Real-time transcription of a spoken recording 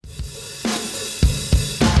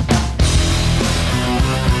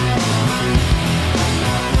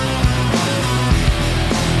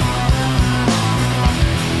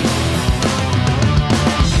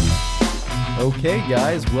Okay,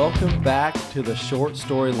 guys, welcome back to the Short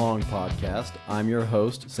Story Long podcast. I'm your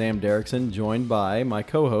host, Sam Derrickson, joined by my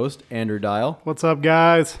co-host, Andrew Dial. What's up,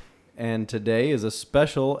 guys? And today is a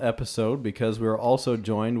special episode because we're also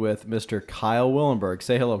joined with Mr. Kyle Willenborg.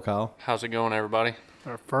 Say hello, Kyle. How's it going, everybody?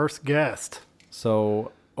 Our first guest.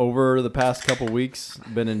 So, over the past couple weeks,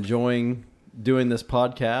 been enjoying doing this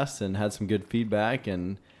podcast and had some good feedback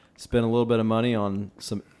and spent a little bit of money on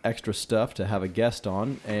some extra stuff to have a guest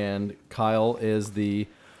on. And Kyle is the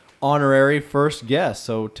honorary first guest.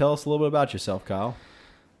 So tell us a little bit about yourself, Kyle.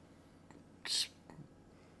 Just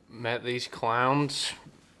met these clowns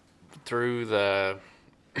through the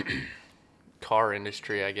car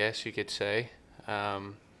industry, I guess you could say.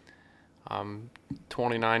 I'm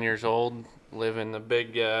 29 years old, live in the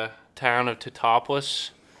big town of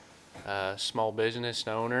Teutopolis, small business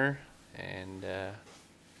owner, and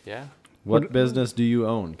yeah. What business do you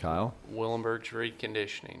own, Kyle? Willenborg's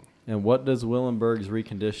Reconditioning. And what does Willenborg's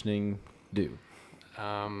Reconditioning do?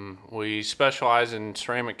 We specialize in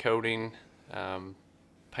ceramic coating,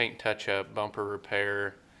 paint touch-up, bumper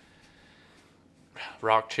repair,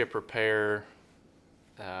 rock chip repair,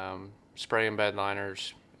 spray and bed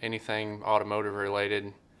liners, anything automotive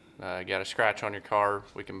related. Got a scratch on your car,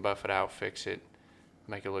 we can buff it out, fix it,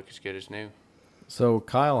 make it look as good as new. So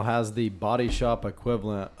Kyle has the body shop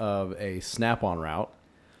equivalent of a Snap-on route.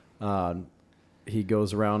 He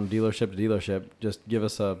goes around dealership to dealership. Just give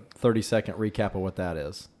us a 30-second recap of what that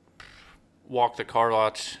is. Walk the car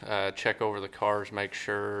lots, check over the cars, make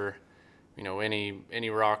sure, any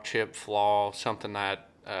rock chip flaw, something that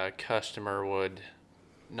a customer would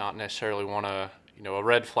not necessarily want to, a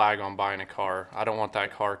red flag on buying a car. I don't want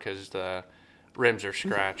that car because the rims are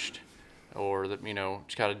scratched or,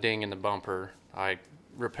 it's got a ding in the bumper. I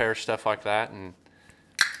repair stuff like that and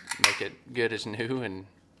make it good as new and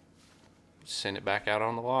send it back out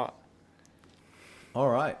on the lot. All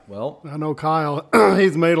right. Well, I know Kyle,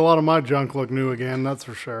 he's made a lot of my junk look new again, that's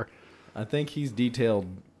for sure. I think he's detailed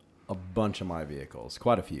a bunch of my vehicles,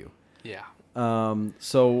 quite a few. Yeah.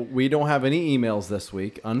 So we don't have any emails this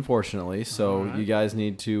week, unfortunately. So right. You guys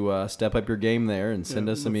need to step up your game there and send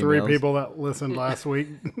us some emails. 3 people that listened last week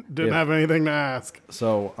didn't have anything to ask.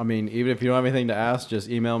 So, even if you don't have anything to ask, just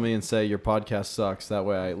email me and say your podcast sucks. That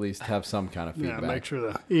way I at least have some kind of feedback. Yeah, make sure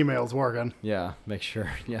the email's working. Yeah, make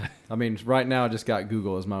sure. Yeah. Right now I just got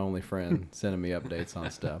Google as my only friend sending me updates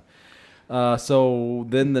on stuff. So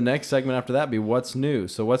then the next segment after that be what's new.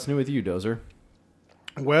 So what's new with you, Dozer?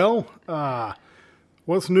 Well,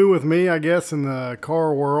 what's new with me, I guess, in the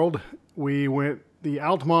car world, we went the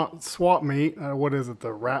Altamont swap meet. What is it,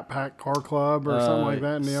 the Rat Pack Car Club or something like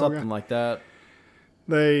that in Neoga? Something like that.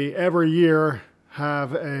 They, every year,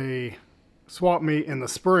 have a swap meet in the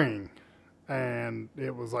spring, and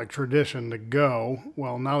it was like tradition to go.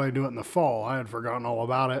 Well, now they do it in the fall. I had forgotten all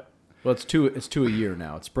about it. Well, it's two a year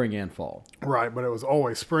now. It's spring and fall. Right, but it was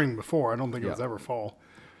always spring before. I don't think it was ever fall.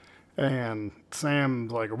 And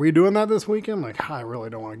Sam's like, are we doing that this weekend? Like, I really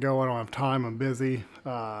don't want to go. I don't have time. I'm busy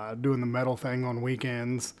doing the metal thing on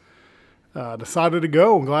weekends. Decided to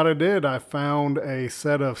go. I'm glad I did. I found a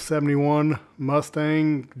set of 71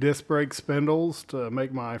 Mustang disc brake spindles to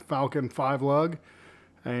make my Falcon 5-lug.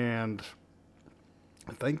 And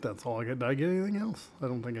I think that's all I get. Did I get anything else? I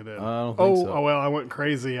don't think I did. I don't think so. Oh, well, I went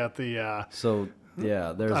crazy at the...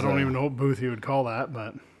 there's... I don't even know what booth you would call that,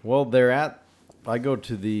 but... Well, I go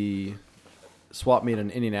to the swap meet in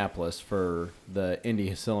Indianapolis for the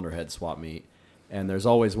Indy Cylinder Head swap meet, and there's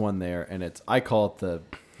always one there, and I call it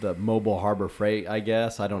the Mobile Harbor Freight, I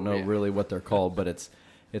guess. I don't know really what they're called, but it's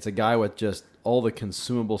a guy with just all the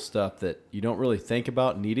consumable stuff that you don't really think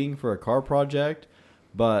about needing for a car project,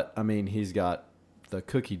 but, he's got the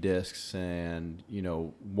cookie discs and,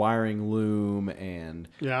 wiring loom and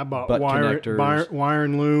I bought connectors.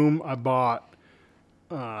 wiring loom. I bought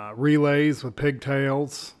relays with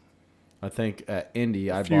pigtails. I think at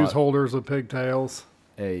Indy I fuse bought holders with pigtails.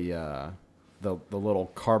 The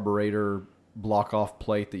little carburetor block off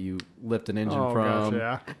plate that you lift an engine from.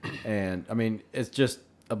 Gosh, yeah. And it's just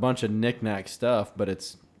a bunch of knick-knack stuff, but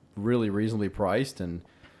it's really reasonably priced, and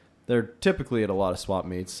they're typically at a lot of swap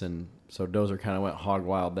meets, and so Dozer kind of went hog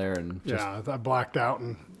wild there and just I blacked out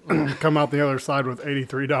and come out the other side with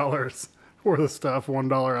 $83 worth of stuff,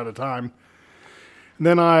 $1 at a time.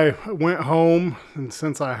 Then I went home, and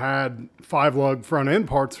since I had 5-lug front end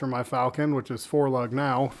parts for my Falcon, which is 4-lug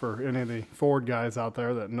now for any of the Ford guys out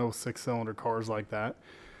there that know 6-cylinder cars like that,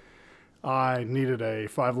 I needed a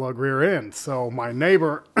 5-lug rear end. So my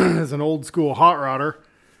neighbor is an old school hot rodder,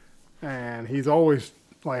 and he's always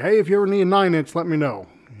like, hey, if you ever need a 9-inch, let me know.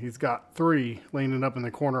 He's got 3 leaning up in the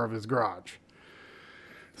corner of his garage.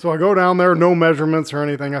 So I go down there, no measurements or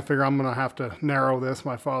anything. I figure I'm going to have to narrow this.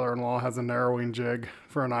 My father-in-law has a narrowing jig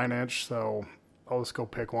for a 9-inch, so I'll just go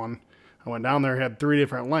pick one. I went down there, he had 3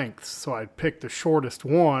 different lengths, so I picked the shortest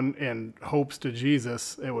one in hopes to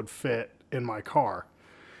Jesus it would fit in my car.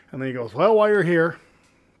 And then he goes, well, while you're here,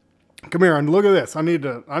 come here and look at this. I need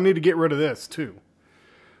to get rid of this too.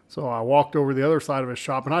 So I walked over the other side of his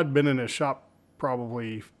shop, and I'd been in his shop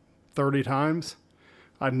probably 30 times.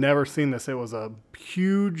 I'd never seen this. It was a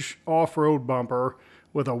huge off-road bumper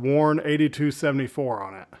with a worn 8274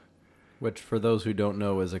 on it. Which, for those who don't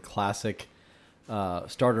know, is a classic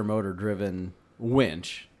starter motor driven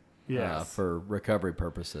winch. Yes. For recovery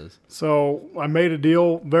purposes. So I made a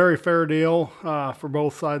deal, very fair deal for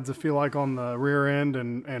both sides, I feel like, on the rear end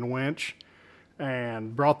and winch,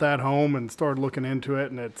 and brought that home and started looking into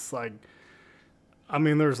it. And it's like, I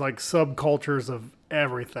mean, there's like subcultures of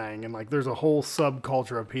everything. And like, there's a whole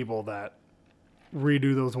subculture of people that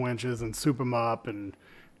redo those winches and soup them up and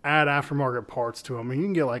add aftermarket parts to them. And you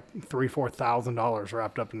can get like $3,000-$4,000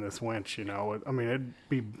 wrapped up in this winch, you know. I mean,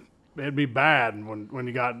 it'd be bad when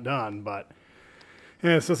you got it done, but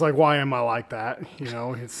it's just like, why am I like that? You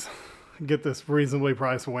know, it's get this reasonably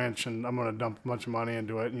priced winch and I'm going to dump a bunch of money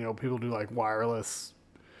into it. You know, people do like wireless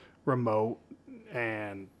remote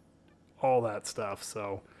and all that stuff.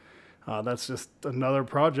 So that's just another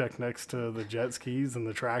project next to the jet skis and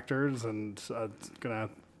the tractors, and it's going to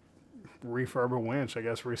refurb a winch, I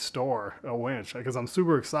guess, restore a winch, because I'm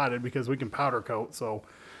super excited because we can powder coat. So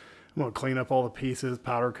I'm going to clean up all the pieces,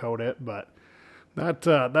 powder coat it, but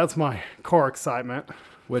that's my car excitement.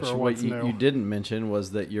 Which what you didn't mention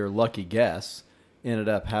was that your lucky guess ended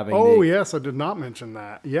up having yes, I did not mention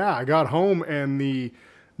that. Yeah, I got home and the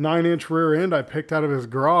 9-inch rear end I picked out of his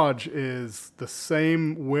garage is the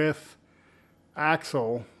same width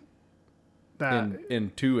axle that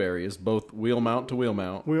in 2 areas, both wheel mount to wheel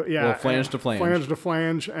mount, flange to flange. Flange to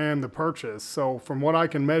flange and the purchase. So from what I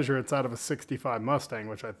can measure, it's out of a 65 Mustang,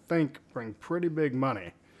 which I think bring pretty big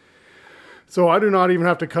money. So I do not even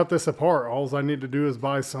have to cut this apart. All I need to do is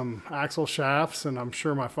buy some axle shafts, and I'm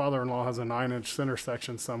sure my father-in-law has a 9-inch center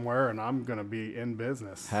section somewhere, and I'm going to be in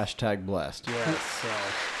business. # blessed. Yes. So,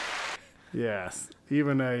 yes.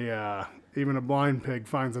 Even a blind pig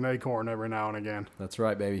finds an acorn every now and again. That's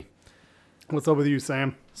right, baby. What's up with you,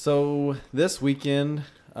 Sam? So this weekend,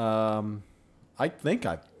 I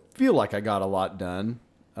feel like I got a lot done.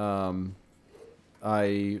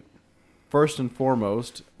 I first and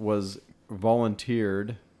foremost was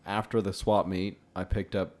volunteered after the swap meet. I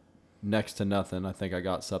picked up next to nothing. I think I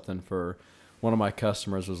got something for one of my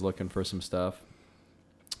customers was looking for some stuff.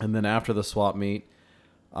 And then after the swap meet,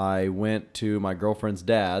 I went to my girlfriend's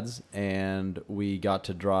dad's, and we got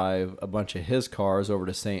to drive a bunch of his cars over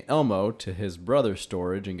to St. Elmo to his brother's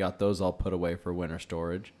storage and got those all put away for winter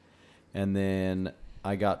storage. And then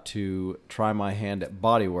I got to try my hand at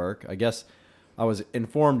body work. I guess I was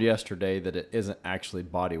informed yesterday that it isn't actually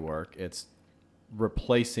body work. It's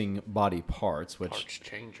replacing body parts, which Parts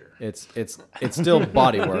changer. it's still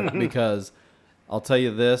body work, because I'll tell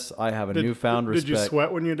you this, I have a newfound respect. Did you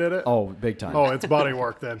sweat when you did it? Oh, big time. Oh, it's body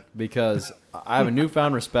work then. Because I have a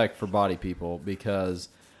newfound respect for body people, because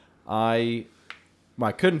I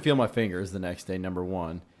couldn't feel my fingers the next day, number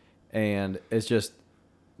one. And it's just,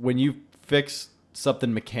 when you fix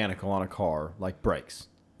something mechanical on a car, like brakes,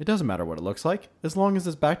 it doesn't matter what it looks like. As long as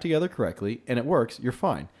it's back together correctly and it works, you're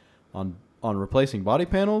fine. On replacing body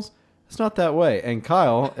panels, it's not that way. And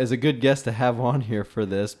Kyle is a good guest to have on here for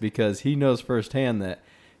this, because he knows firsthand that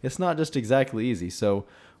it's not just exactly easy. So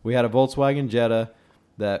we had a Volkswagen Jetta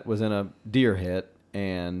that was in a deer hit,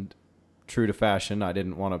 and true to fashion, I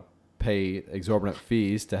didn't want to pay exorbitant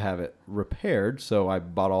fees to have it repaired. So I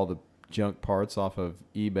bought all the junk parts off of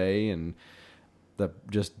eBay and the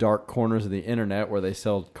just dark corners of the internet where they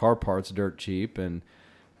sell car parts dirt cheap, and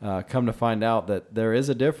come to find out that there is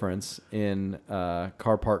a difference in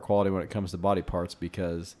car part quality when it comes to body parts,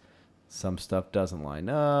 because some stuff doesn't line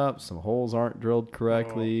up, some holes aren't drilled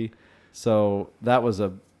correctly. So that was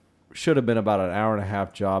should have been about an hour and a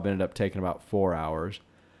half job, ended up taking about 4 hours.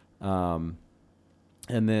 And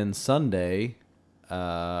then Sunday,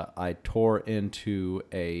 I tore into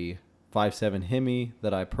a 5.7 Hemi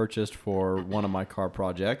that I purchased for one of my car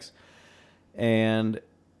projects, and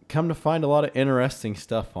come to find a lot of interesting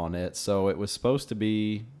stuff on it. So it was supposed to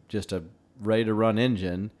be just a ready to run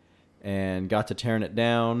engine, and got to tearing it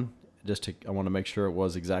down I want to make sure it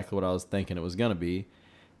was exactly what I was thinking it was going to be.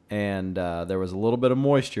 And there was a little bit of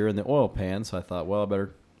moisture in the oil pan, so I thought, well, I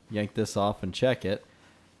better yank this off and check it.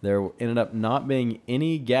 There ended up not being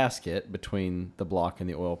any gasket between the block and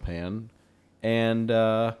the oil pan. And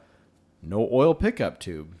no oil pickup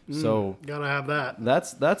tube. So Gotta have that.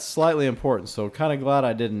 that's slightly important. So kind of glad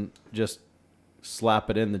I didn't just slap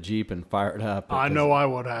it in the Jeep and fire it up. I know I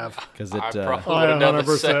would have. Because I it, probably I would have done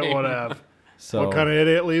the 100% same. would have. so, What kind of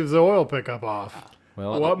idiot leaves the oil pickup off?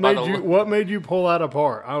 well, What made you pull that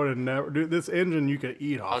apart? I would have never. Dude, this engine you could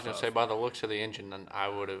eat off. I was going to say, by the looks of the engine, then I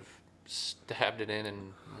would have stabbed it in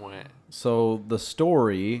and went. so the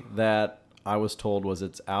story that I was told was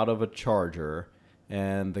it's out of a Charger,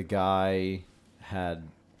 and the guy had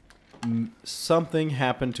something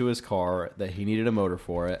happened to his car that he needed a motor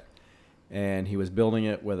for it, and he was building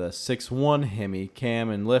it with a 6.1 Hemi cam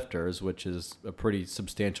and lifters, which is a pretty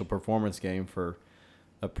substantial performance game for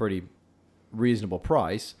a pretty reasonable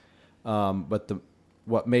price. But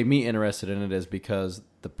what made me interested in it is because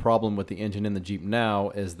the problem with the engine in the Jeep now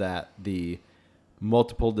is that the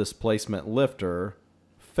multiple displacement lifter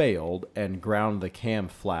failed and ground the cam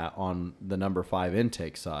flat on the number 5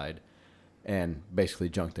 intake side and basically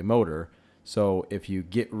junked the motor. So if you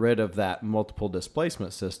get rid of that multiple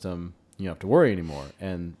displacement system, you don't have to worry anymore.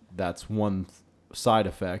 And that's one side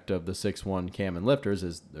effect of the 6.1 cam and lifters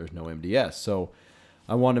is there's no MDS. So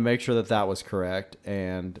I wanted to make sure that that was correct.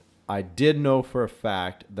 And I did know for a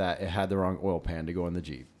fact that it had the wrong oil pan to go in the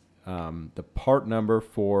Jeep. The part number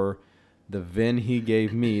for the VIN he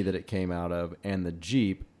gave me that it came out of and the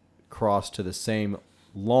Jeep crossed to the same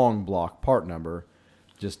long block part number,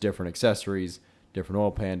 just different accessories, different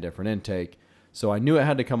oil pan, different intake. So I knew it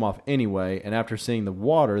had to come off anyway, and after seeing the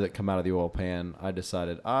water that come out of the oil pan, I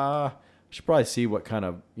decided, I should probably see what kind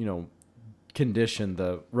of, condition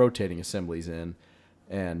the rotating assembly's in.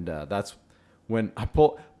 And that's when I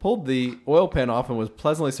pulled the oil pan off and was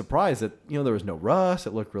pleasantly surprised that, there was no rust.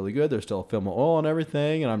 It looked really good. There's still a film of oil and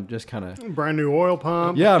everything, and I'm just kind of... Brand new oil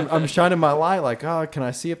pump. Yeah, I'm shining my light like, can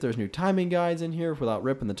I see if there's new timing guides in here without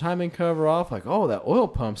ripping the timing cover off? Like, that oil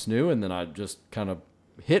pump's new. And then I just kind of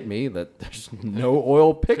hit me that there's no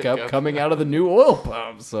oil pickup coming out of the new oil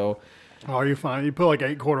pump. So, oh, you're fine. You put like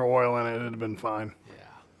 8-quarter oil in it, it'd have been fine. Yeah.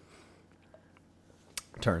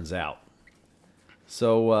 Turns out.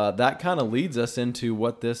 So that kind of leads us into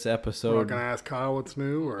what this episode... We're not going to ask Kyle what's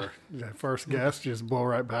new, or first guest, just blow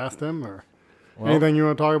right past him, or Well, anything you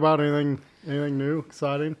want to talk about? Anything new,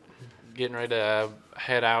 exciting? Getting ready to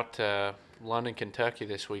head out to London, Kentucky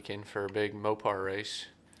this weekend for a big Mopar race.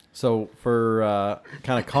 So for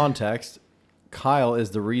kind of context, Kyle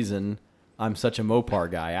is the reason I'm such a Mopar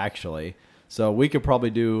guy, actually. So we could probably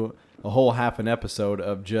do a whole half an episode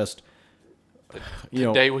of just...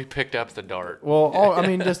 The day we picked up the Dart. Well,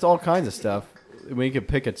 just all kinds of stuff. We could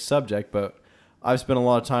pick a subject, but I've spent a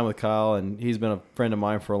lot of time with Kyle, and he's been a friend of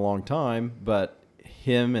mine for a long time, but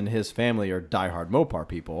him and his family are diehard Mopar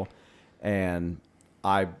people, and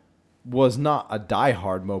I was not a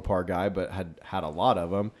diehard Mopar guy, but had a lot of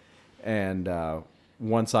them, and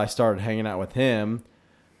once I started hanging out with him,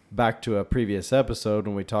 back to a previous episode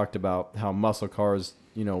when we talked about how muscle cars,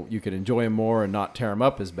 you could enjoy them more and not tear them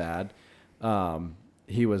up as bad.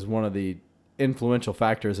 He was one of the influential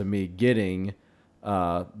factors of me getting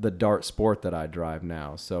the Dart Sport that I drive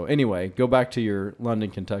now. So anyway, go back to your London,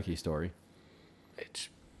 Kentucky story. It's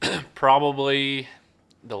probably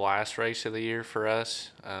the last race of the year for us.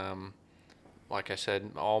 Like I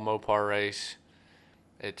said, all Mopar race.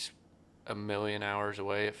 It's a million hours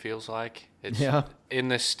away, it feels like. It's in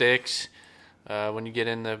the sticks. When you get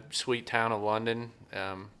in the sweet town of London,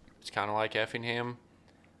 it's kind of like Effingham.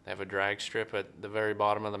 They have a drag strip at the very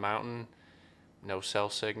bottom of the mountain. No cell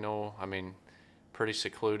signal. Pretty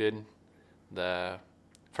secluded. The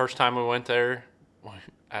first time we went there,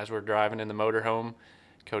 as we're driving in the motorhome,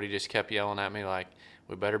 Cody just kept yelling at me like,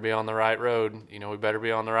 we better be on the right road. We better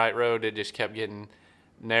be on the right road. It just kept getting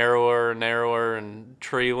narrower and narrower, and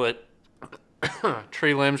tree limbs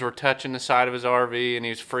were touching the side of his RV, and he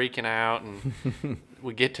was freaking out. And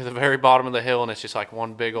we get to the very bottom of the hill, and it's just like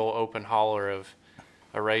one big old open holler of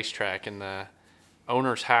a racetrack, and the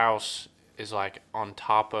owner's house is like on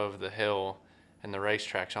top of the hill and the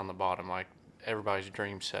racetrack's on the bottom, like everybody's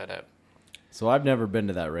dream setup. So I've never been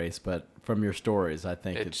to that race, but from your stories, I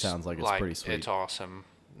think it sounds like it's pretty sweet. It's awesome.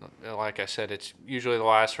 Like I said, it's usually the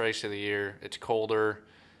last race of the year. It's colder,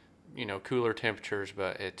 cooler temperatures,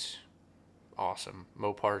 but it's awesome.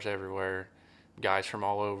 Mopars everywhere, guys from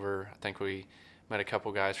all over. I think we met a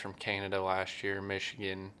couple guys from Canada last year,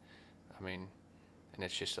 Michigan. And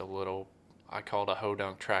it's just a little, I call it a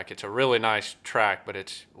ho-dunk track. It's a really nice track, but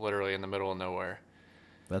it's literally in the middle of nowhere.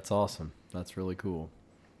 That's awesome. That's really cool.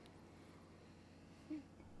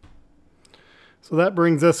 So that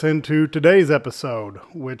brings us into today's episode,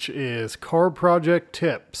 which is Car Project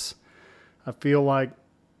Tips. I feel like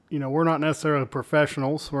we're not necessarily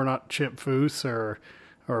professionals. We're not Chip Foose or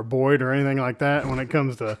Boyd or anything like that when it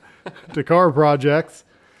comes to car projects.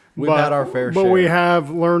 We've had our fair share. But we have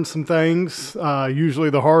learned some things, usually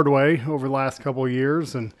the hard way, over the last couple of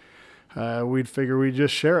years, and we'd figure we'd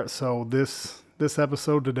just share it. So this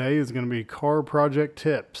episode today is going to be car project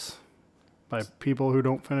tips by people who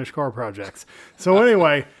don't finish car projects. So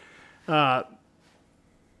anyway,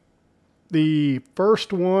 the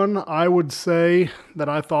first one I would say that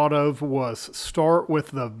I thought of was start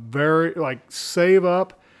with the save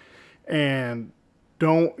up and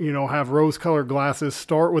don't, have rose-colored glasses.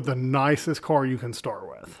 Start with the nicest car you can start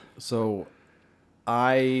with. So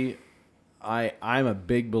I'm a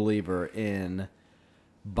big believer in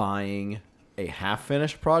buying a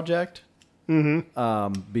half-finished project.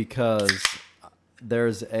 Because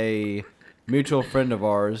there's a mutual friend of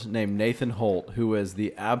ours named Nathan Holt who is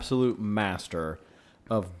the absolute master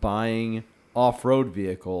of buying off-road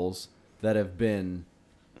vehicles that have been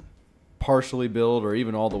partially built or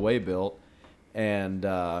even all the way built and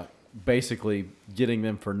basically getting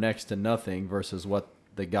them for next to nothing versus what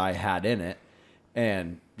the guy had in it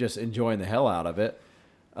and just enjoying the hell out of it.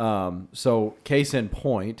 So case in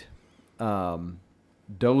point,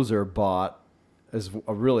 Dozer bought, is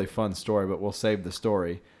a really fun story, but we'll save the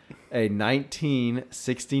story, a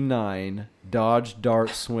 1969 Dodge Dart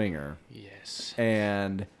Swinger. Yes.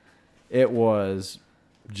 And it was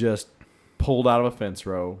just pulled out of a fence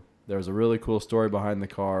row. There was a really cool story behind the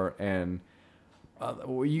car. And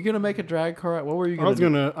were you going to make a drag car? What were you going to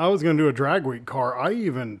do? I was gonna do a drag week car. I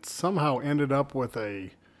even somehow ended up with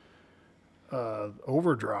a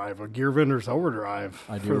overdrive, a gear vendor's overdrive.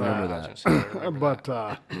 I do remember that. But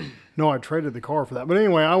no, I traded the car for that. But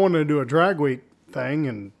anyway, I wanted to do a drag week thing,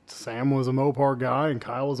 and Sam was a Mopar guy, and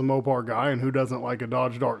Kyle was a Mopar guy, and who doesn't like a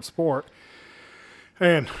Dodge Dart Sport?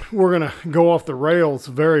 And we're going to go off the rails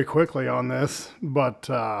very quickly on this, but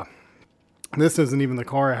this isn't even the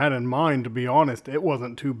car I had in mind, to be honest. It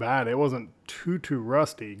wasn't too bad. It wasn't too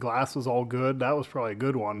rusty. Glass was all good. That was probably a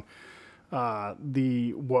good one.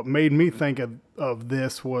 What made me think of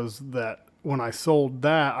this was that when I sold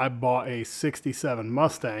that, I bought a 67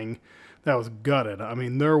 Mustang that was gutted. I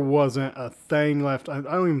mean, there wasn't a thing left. I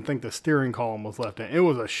don't even think the steering column was left in. It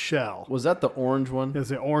was a shell. Was that the orange one? It's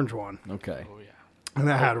the orange one. Okay. Oh, yeah. And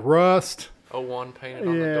it had rust. 01 painted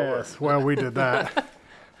on the door. Yes, well, we did that.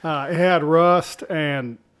 It had rust,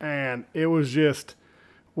 and it was just,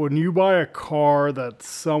 when you buy a car that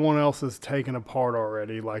someone else has taken apart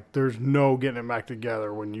already, like, there's no getting it back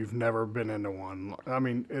together when you've never been into one. I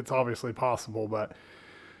mean, it's obviously possible, but,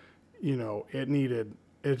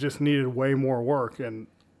 it just needed way more work. And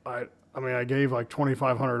I gave like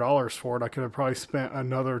 $2,500 for it. I could have probably spent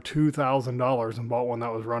another $2,000 and bought one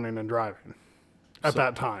that was running and driving at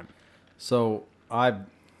that time. So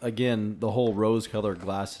again, the whole rose-colored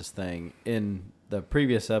glasses thing. In the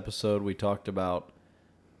previous episode, we talked about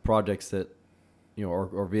projects that,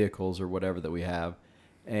 or vehicles or whatever that we have.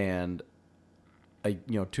 And,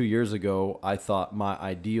 2 years ago, I thought my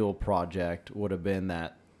ideal project would have been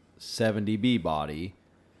that 70B body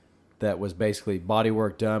that was basically body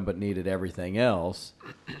work done but needed everything else.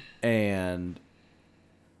 And,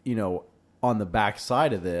 on the back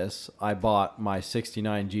side of this, I bought my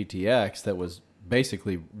 69 GTX that was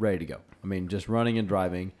basically ready to go. I mean, just running and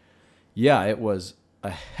driving. Yeah, it was a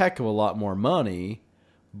heck of a lot more money,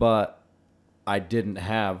 but I didn't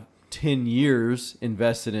have 10 years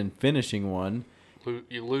invested in finishing one.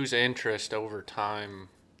 You lose interest over time.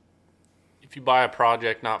 If you buy a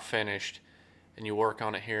project not finished and you work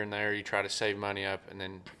on it here and there, you try to save money up, and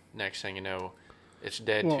then next thing you know, it's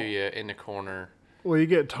dead to you in the corner. Well, you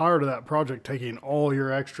get tired of that project taking all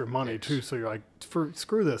your extra money too, so you're like,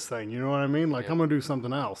 screw this thing, you know what I mean? Like, I'm going to do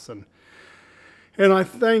something else. And I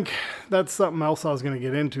think that's something else I was going to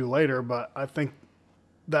get into later, but I think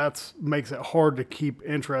that makes it hard to keep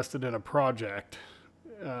interested in a project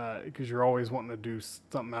because you're always wanting to do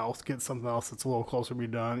something else, get something else that's a little closer to be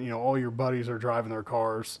done. All your buddies are driving their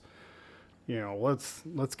cars.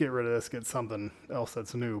 Let's get rid of this, get something else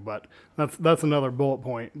that's new. But that's another bullet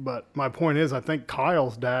point. But my point is, I think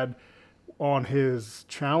Kyle's dad on his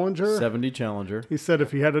Challenger, 70 Challenger, he said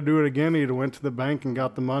if he had to do it again, he'd have went to the bank and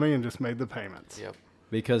got the money and just made the payments. Yep.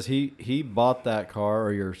 Because he bought that car,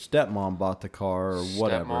 or your stepmom bought the car, or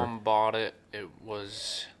whatever. Stepmom bought it. It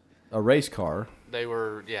was a race car. They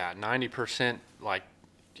were 90%. Like,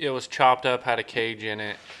 it was chopped up, had a cage in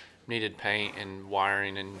it. Needed paint and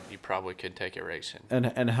wiring, and you probably could take it racing.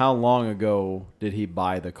 And how long ago did he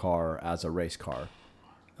buy the car as a race car?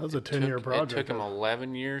 That was a 10-year project. It took him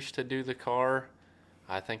 11 years to do the car.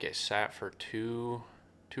 I think it sat for 2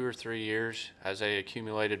 2 or 3 years as they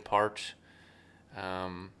accumulated parts.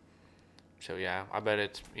 So yeah, I bet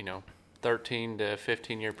it's 13 to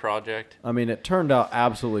 15-year project. I mean, it turned out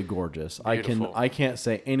absolutely gorgeous. Beautiful. I can't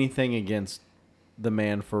say anything against the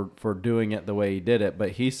man for doing it the way he did it,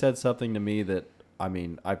 but he said something to me that, I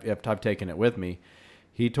mean, I've taken it with me.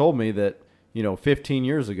 He told me that 15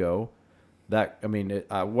 years ago, that, I mean,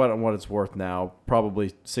 what it's worth now,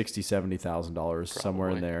 probably $60,000-$70,000 somewhere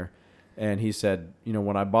in there. And he said,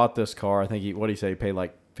 when I bought this car, I think he paid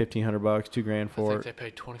like $1,500, $2,000 for it. I think they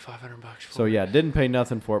paid $2,500 for it. So yeah, didn't pay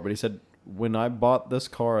nothing for it, but he said, when I bought this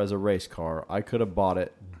car as a race car, I could have bought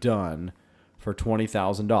it done for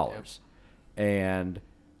 $20,000. Yep. And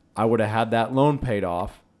I would have had that loan paid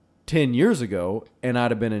off 10 years ago, and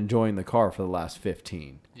I'd have been enjoying the car for the last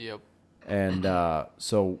 15. Yep. And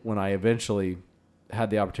so when I eventually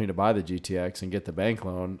had the opportunity to buy the GTX and get the bank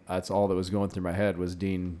loan, that's all that was going through my head was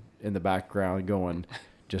Dean in the background going,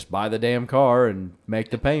 just buy the damn car and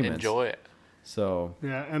make the payments. Enjoy it. So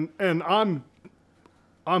yeah, and I'm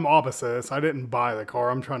opposite this. I didn't buy the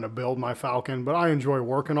car. I'm trying to build my Falcon, but I enjoy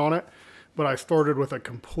working on it. But I started with a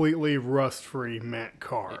completely rust-free mint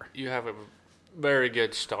car. You have a very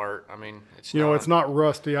good start. I mean, it's it's not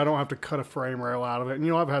rusty. I don't have to cut a frame rail out of it. And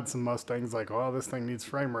I've had some Mustangs like, oh, this thing needs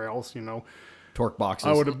frame rails. Torque boxes.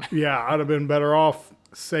 I'd have been better off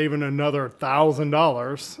saving another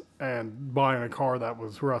 $1,000 and buying a car that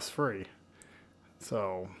was rust-free.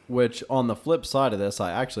 So, which on the flip side of this,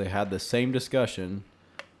 I actually had the same discussion.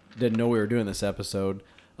 Didn't know we were doing this episode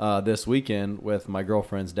this weekend with my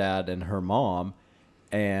girlfriend's dad and her mom,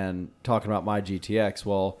 and talking about my GTX.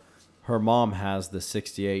 Well, her mom has the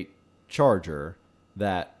 '68 Charger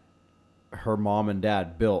that her mom and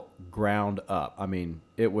dad built ground up. I mean,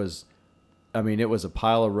 it was a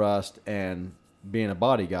pile of rust, and being a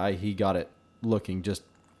body guy, he got it looking just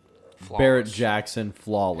flawless. Barrett Jackson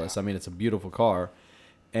flawless. Yeah. I mean, it's a beautiful car,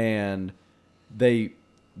 and they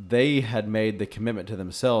had made the commitment to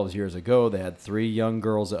themselves years ago. They had 3 young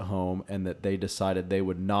girls at home, and that they decided they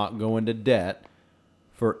would not go into debt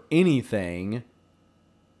for anything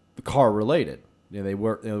car related. They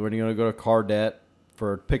weren't going to go to car debt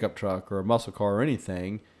for a pickup truck or a muscle car or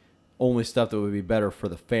anything. Only stuff that would be better for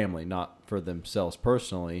the family, not for themselves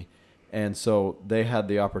personally. And so they had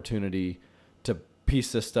the opportunity to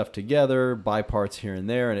piece this stuff together, buy parts here and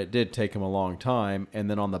there, and it did take them a long time. And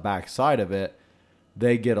then on the back side of it,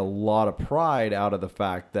 they get a lot of pride out of the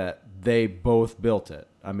fact that they both built it.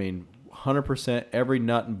 I mean, 100% every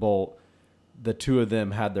nut and bolt the two of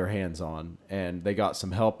them had their hands on, and they got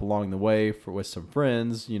some help along the way with some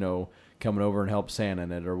friends, coming over and help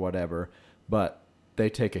sanding it or whatever. But they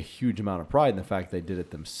take a huge amount of pride in the fact they did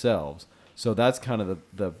it themselves. So that's kind of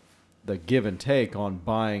the give and take on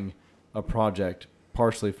buying a project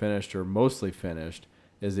partially finished or mostly finished,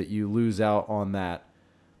 is that you lose out on that,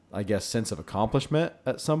 I guess, sense of accomplishment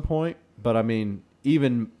at some point. But I mean,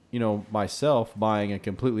 even, myself buying a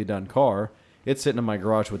completely done car, it's sitting in my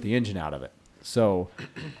garage with the engine out of it. So,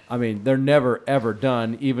 I mean, they're never, ever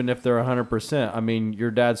done, even if they're 100%. I mean,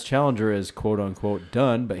 your dad's Challenger is quote-unquote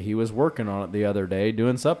done, but he was working on it the other day,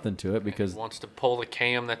 doing something to it because... He wants to pull the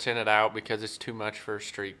cam that's in it out because it's too much for a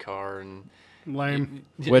street car. And lame.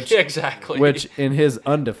 Exactly. Which, in his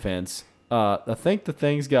undefense, I think the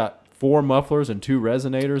thing's got 4 mufflers and 2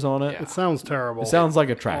 resonators on it. Yeah. It sounds terrible. It sounds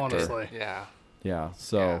like a tractor. Honestly. Yeah. Yeah,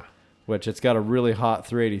 so... Which, it's got a really hot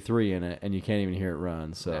 383 in it, and you can't even hear it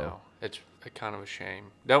run, so... No, it's kind of a shame.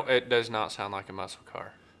 It does not sound like a muscle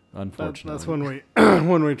car. Unfortunately. That's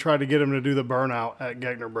when we tried to get him to do the burnout at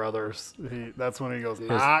Gegner Brothers. That's when he goes,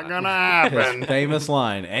 not gonna happen. His famous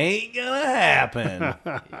line, ain't gonna happen.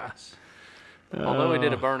 Yes. Although we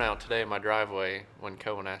did a burnout today in my driveway when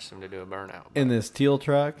Cohen asked him to do a burnout. In this teal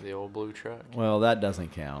truck? The old blue truck. Well, that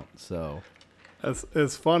doesn't count, so...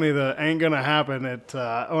 It's funny that ain't gonna happen.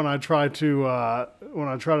 When I try to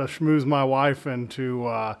schmooze my wife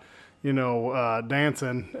into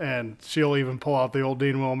dancing, and she'll even pull out the old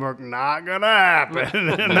Dean Willenborg, not gonna happen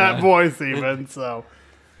in that voice even. So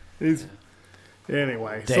he's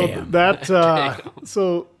anyway. Damn.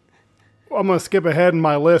 So I'm gonna skip ahead in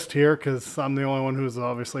my list here because I'm the only one who's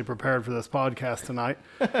obviously prepared for this podcast tonight.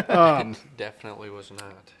 Definitely was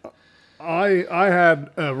not. I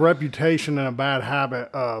had a reputation and a bad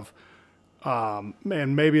habit of,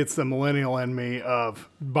 and maybe it's the millennial in me, of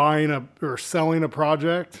buying or selling a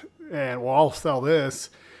project, and I'll sell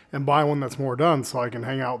this and buy one that's more done so I can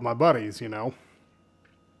hang out with my buddies,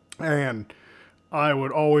 And I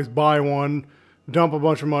would always buy one, dump a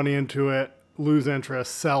bunch of money into it, lose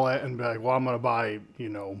interest, sell it, and be like, well, I'm going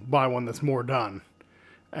to buy one that's more done.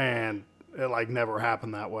 And it never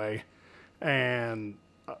happened that way. And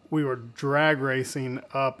we were drag racing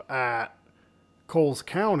up at Coles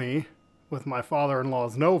County with my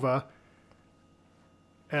father-in-law's Nova.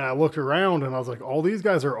 And I looked around and I was like, all these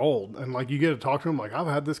guys are old. And like, you get to talk to them like, I've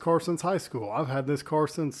had this car since high school. I've had this car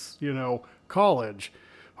since, college.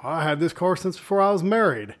 I had this car since before I was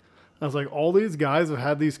married. I was like, all these guys have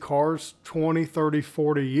had these cars 20, 30,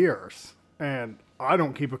 40 years. And I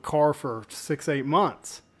don't keep a car for 6-8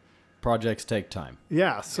 months. Projects take time.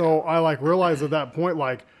 Yeah. So I like realized at that point,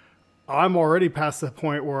 like, I'm already past the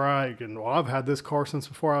point where I've had this car since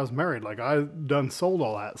before I was married. Like, I done sold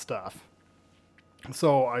all that stuff.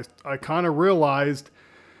 So I kind of realized,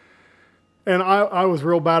 and I was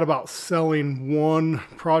real bad about selling one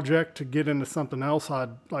project to get into something else. I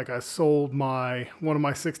sold one of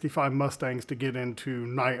my 65 Mustangs to get into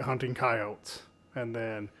night hunting coyotes. And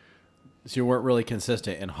then So you weren't really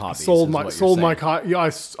consistent in hobbies.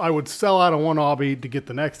 I would sell out of one hobby to get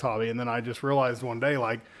the next hobby. And then I just realized one day,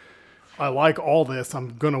 like, I like all this.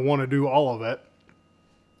 I'm going to want to do all of it.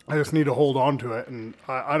 I just need to hold on to it. And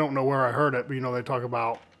I don't know where I heard it, but, they talk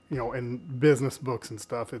about, in business books and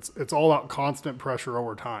stuff, it's all about constant pressure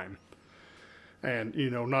over time. And,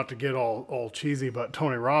 not to get all cheesy, but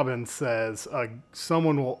Tony Robbins says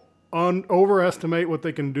someone will overestimate what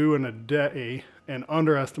they can do in a day and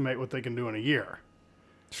underestimate what they can do in a year.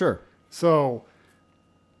 Sure. So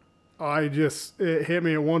it hit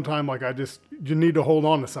me at one time, like you need to hold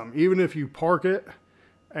on to something. Even if you park it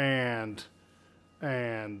and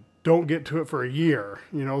don't get to it for a year,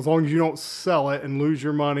 as long as you don't sell it and lose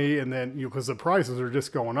your money. And then, because the prices are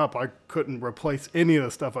just going up, I couldn't replace any of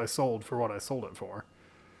the stuff I sold for what I sold it for.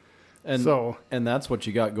 And that's what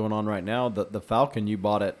you got going on right now. The Falcon, you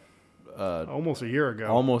bought it almost a year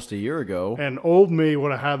ago. And old me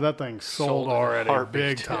would have had that thing sold already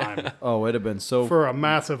big time. Oh, it'd have been for a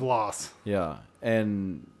massive loss. Yeah.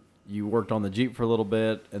 And you worked on the Jeep for a little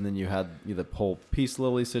bit, and then you had the whole Peace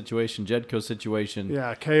Lily situation, Jedco situation.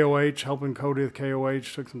 Yeah, KOH, helping Cody with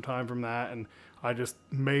KOH, took some time from that, and I just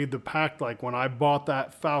made the pact, like, when I bought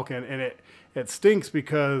that Falcon, and it stinks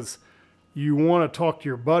because you want to talk to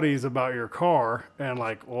your buddies about your car, and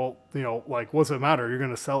like, well, what's it matter? You're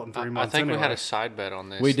going to sell it in 3 months. I think anyway. we had a side bet on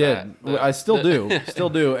this. We did. I still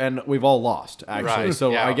do, and we've all lost, actually. Right,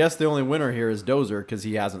 so yeah. I guess the only winner here is Dozer because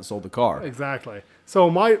he hasn't sold the car. Exactly. So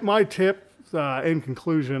my tip, in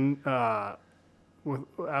conclusion, after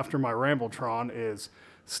my Rambletron, is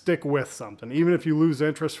stick with something. Even if you lose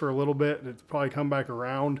interest for a little bit, it's probably come back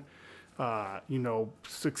around.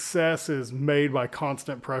 Success is made by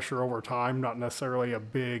constant pressure over time, not necessarily a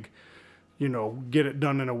big, get it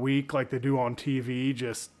done in a week like they do on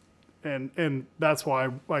TV. And that's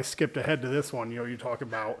why I skipped ahead to this one. You talk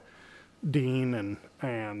about Dean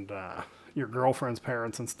and your girlfriend's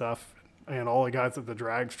parents and stuff, and all the guys at the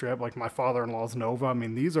drag strip, like my father-in-law's Nova. I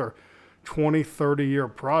mean, these are 20, 30-year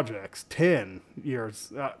projects, 10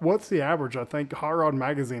 years. What's the average? I think Hot Rod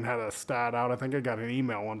Magazine had a stat out. I think I got an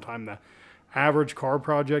email one time. The average car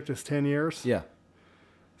project is 10 years. Yeah.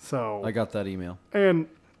 So I got that email. And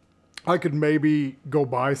I could maybe go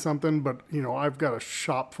buy something, but, I've got a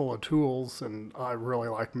shop full of tools, and I really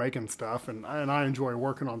like making stuff, and I enjoy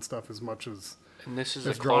working on stuff as much as And this is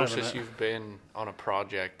the closest you've been on a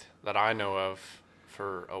project that I know of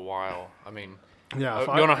for a while. I mean, yeah,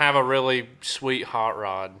 you're going to have a really sweet hot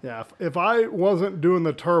rod. Yeah, if I wasn't doing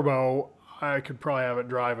the turbo, I could probably have it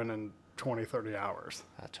driving in 20, 30 hours.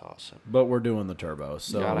 That's awesome. But we're doing the turbo.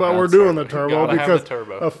 But we're doing the turbo because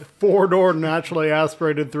turbo. a four-door naturally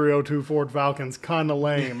aspirated 302 Ford Falcon's kind of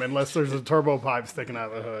lame unless there's a turbo pipe sticking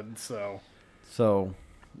out of the hood. So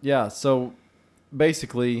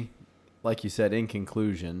basically, like you said, in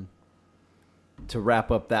conclusion, to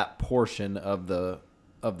wrap up that portion of the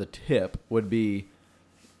tip would be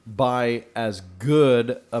buy as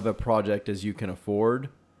good of a project as you can afford,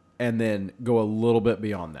 and then go a little bit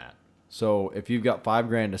beyond that. So if you've got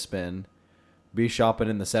 $5,000 to spend, be shopping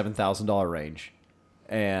in the $7,000 range,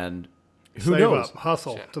 and who knows?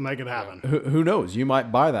 Hustle to make it happen. Who knows? You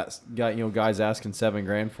might buy that guy. Guys asking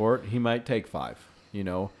 $7,000 for it. He might take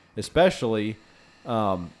 $5,000. Especially,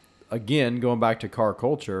 again, going back to car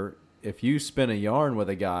culture. If you spin a yarn with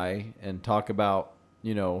a guy and talk about,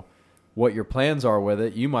 what your plans are with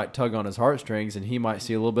it, you might tug on his heartstrings, and he might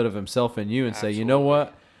see a little bit of himself in you and say, you know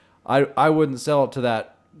what, I wouldn't sell it to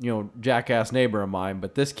that, jackass neighbor of mine,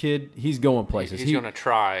 but this kid, he's going places. He's going to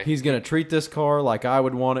try. He's going to treat this car like I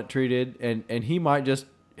would want it treated, and he might just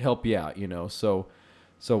help you out, So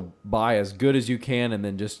buy as good as you can, and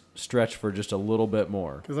then just stretch for just a little bit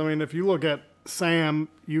more. Because, if you look at Sam,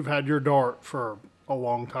 you've had your Dart for a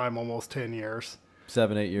long time, almost 10 years.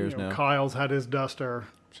 7-8 years now. Kyle's had his Duster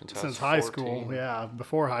since high school. Yeah,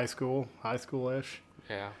 before high school-ish.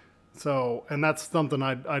 Yeah. So, and that's something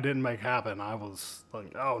I didn't make happen. I was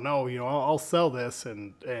like, oh no, I'll sell this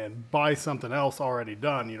and buy something else already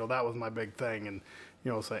done. That was my big thing, and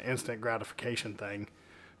it's an instant gratification thing.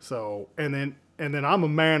 So, and then I'm a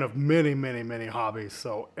man of many, many, many hobbies.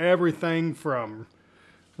 So everything from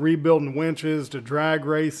rebuilding winches to drag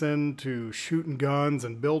racing to shooting guns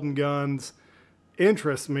and building guns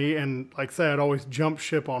interests me. And like I say, I'd always jump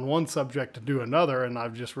ship on one subject to do another. And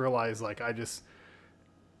I've just realized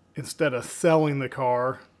instead of selling the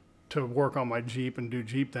car to work on my Jeep and do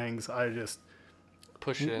Jeep things, I just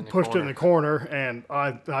pushed it in the corner, and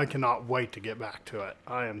I cannot wait to get back to it.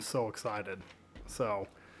 I am so excited. So,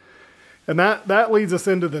 and that leads us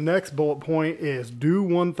into the next bullet point is do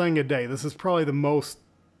one thing a day. This is probably the most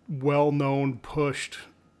well-known pushed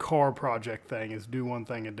car project thing is do one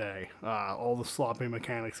thing a day. All the sloppy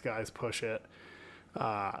mechanics guys push it.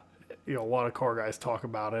 A lot of car guys talk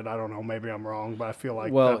about it. I don't know, maybe I'm wrong, but I feel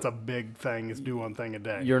like that's a big thing is do one thing a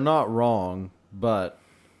day. You're not wrong, but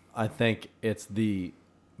I think it's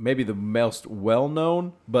maybe the most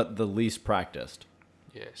well-known, but the least practiced.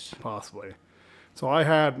 Yes. Possibly. So I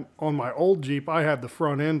had, on my old Jeep, I had the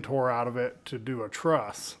front end tore out of it to do a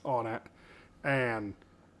truss on it. And,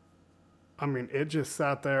 I mean, it just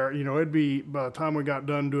sat there. It'd be, by the time we got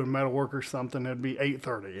done doing metal work or something, it'd be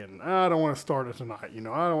 8:30. And I don't want to start it tonight. I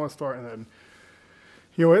don't want to start. And then,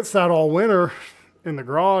 it sat all winter in the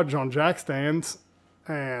garage on jack stands.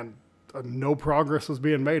 And no progress was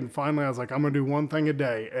being made. And finally, I was like, I'm going to do one thing a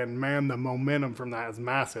day. And, man, the momentum from that is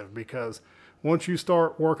massive because once you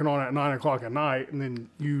start working on it at 9 o'clock at night and then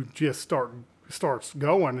you just starts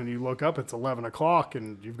going and you look up, it's 11 o'clock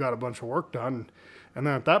and you've got a bunch of work done. And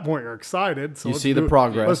then at that point you're excited. So you see the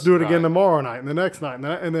progress. Let's do it again tomorrow night and the next night.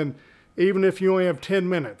 And then even if you only have 10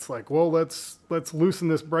 minutes, like, well, let's loosen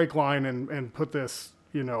this brake line and put this,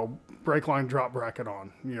 brake line drop bracket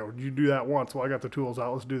on. You do that once. Well, I got the tools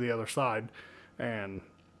out. Let's do the other side. And,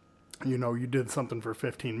 you did something for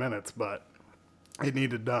 15 minutes, but it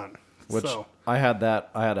needed done. Which I had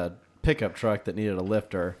a pickup truck that needed a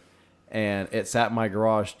lifter, and it sat in my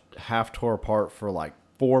garage half tore apart for like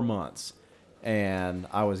 4 months. And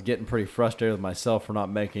I was getting pretty frustrated with myself for not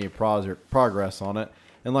making any progress on it.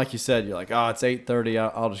 And like you said, you're like, it's 8:30.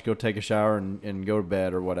 I'll just go take a shower and go to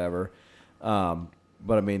bed or whatever.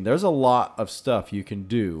 But I mean, there's a lot of stuff you can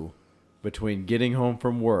do between getting home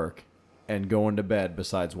from work and going to bed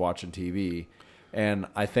besides watching TV. And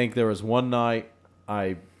I think there was one night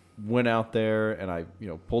I went out there and I,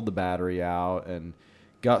 pulled the battery out and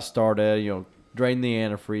got started, drained the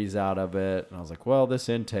antifreeze out of it. And I was like, well, this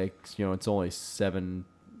intake, it's only 7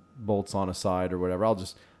 bolts on a side or whatever. I'll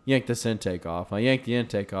just yank this intake off. I yanked the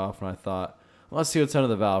intake off and I thought, well, let's see what's under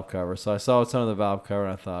the valve cover. So I saw what's under the valve cover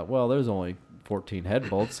and I thought, well, there's only 14 head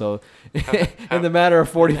bolts. So in the matter of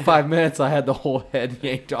 45 minutes, I had the whole head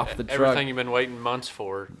yanked off the truck. Everything you've been waiting months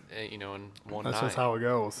for, in one night. That's just how it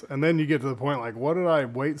goes. And then you get to the point like, what did I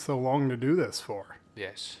wait so long to do this for?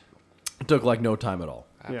 Yes. It took like no time at all.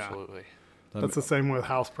 Absolutely. That's the same with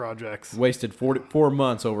house projects. Wasted 4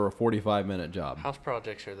 months over a 45-minute job. House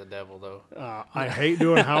projects are the devil, though. I hate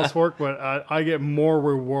doing housework, but I get more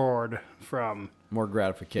reward from... More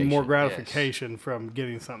gratification. Yes. From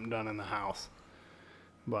getting something done in the house.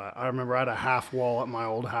 But I remember I had a half wall at my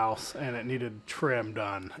old house, and it needed trim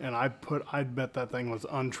done. And I'd bet that thing was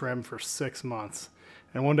untrimmed for 6 months.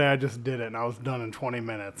 And one day I just did it, and I was done in 20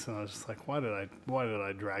 minutes. And I was just like, why did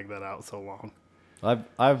I drag that out so long?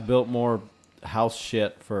 I've built more house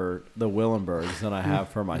shit for the Willenborgs than I have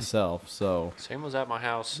for myself. So same was at my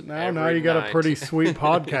house. Now you got a pretty sweet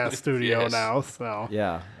podcast studio now. So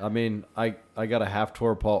yeah, I mean, I got a half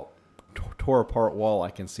tore apart wall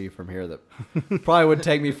I can see from here that probably would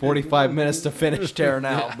take me 45 minutes to finish tearing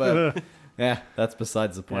out, but yeah, that's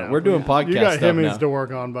besides the point. We're doing podcast. You got stuff Hemis now to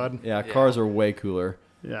work on, bud. Yeah, cars are way cooler.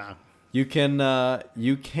 Yeah, you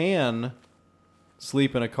can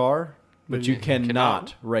sleep in a car, but you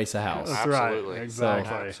cannot race a house. That's Absolutely. Right. Exactly.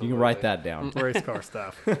 So Absolutely. you can write that down. Race car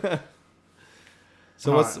stuff.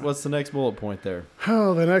 So what's the next bullet point there?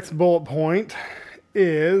 Oh, the next bullet point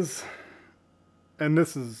is, and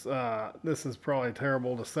this is probably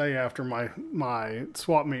terrible to say after my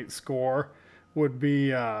swap meet score, would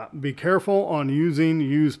be careful on using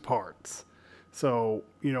used parts. So,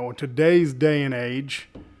 in today's day and age,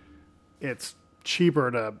 it's cheaper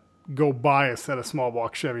to go buy a set of small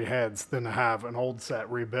block Chevy heads than to have an old set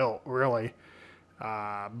rebuilt, really.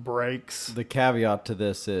 Brakes. The caveat to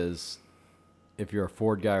this is, if you're a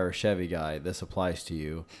Ford guy or a Chevy guy, this applies to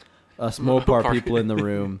you. Us Mopar people in the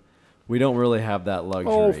room, We don't really have that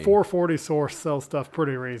luxury. Oh, 440 Source sells stuff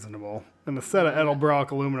pretty reasonable. And the set of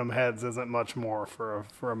Edelbrock aluminum heads isn't much more for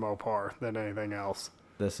a Mopar than anything else.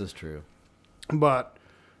 This is true. But,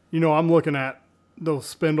 I'm looking at those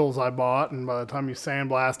spindles I bought, and by the time you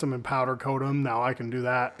sandblast them and powder coat them, now I can do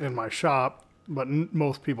that in my shop. But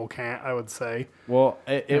most people can't, I would say. Well,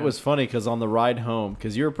 it was funny because on the ride home,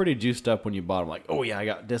 because you were pretty juiced up when you bought them. Like, oh, yeah, I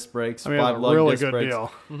got disc brakes, 5-lug really disc good brakes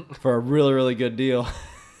deal. for a really, really good deal.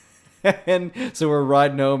 And so we're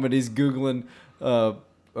riding home, and he's Googling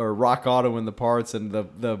or Rock Auto in the parts, and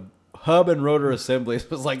the hub and rotor assemblies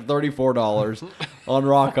was like $34 on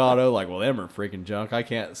Rock Auto. Like, well, them are freaking junk. I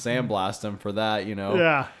can't sandblast them for that,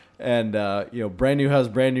 Yeah. And, brand new hubs,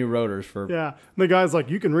 brand new rotors for... Yeah. And the guy's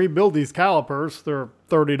like, you can rebuild these calipers. They're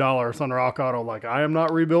 $30 on Rock Auto. Like, I am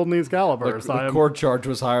not rebuilding these calipers. The cord charge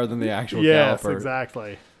was higher than the actual caliper. Yes,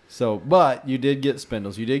 exactly. So, but you did get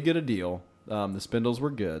spindles. You did get a deal. The spindles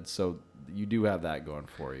were good, so you do have that going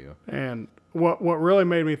for you. And what really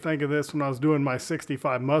made me think of this, when I was doing my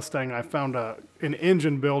 65 Mustang, I found an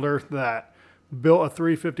engine builder that built a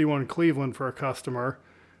 351 Cleveland for a customer,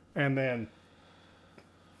 and then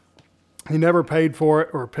he never paid for it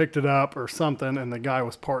or picked it up or something, and the guy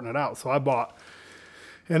was parting it out. So I bought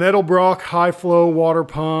an Edelbrock high flow water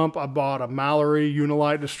pump. I bought a Mallory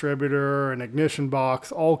Unilite distributor, an ignition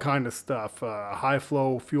box, all kind of stuff, a high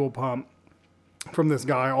flow fuel pump from this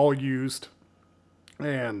guy, all used.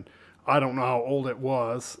 And I don't know how old it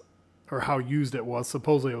was or how used it was.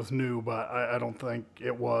 Supposedly it was new, but I don't think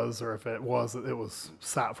it was, or if it was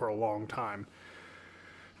sat for a long time.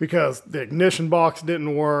 Because the ignition box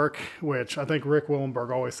didn't work, which I think Rick Willenborg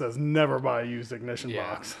always says, never buy a used ignition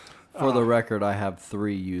box. For the record, I have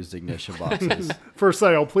 3 used ignition boxes. For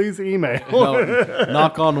sale, please email. No,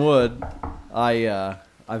 knock on wood,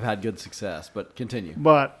 I've had good success, but continue.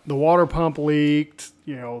 But the water pump leaked.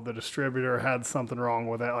 The distributor had something wrong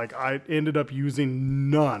with it. Like, I ended up using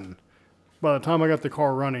none. By the time I got the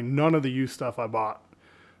car running, none of the used stuff I bought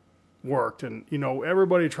worked. And,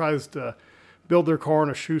 everybody tries to build their car on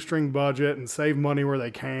a shoestring budget and save money where they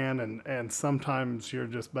can. And sometimes you're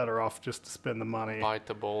just better off just to spend the money. Bite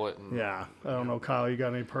the bullet. Yeah. I don't know, Kyle, you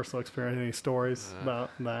got any personal experience, any stories about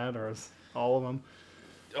that, or is all of them?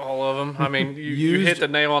 All of them. I mean, you hit the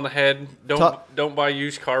nail on the head. Don't buy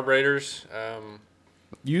used carburetors.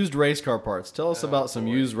 Used race car parts. Tell us about some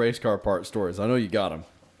used race car part stories. I know you got them.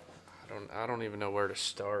 I don't even know where to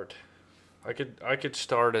start. I could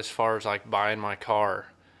start as far as like buying my car.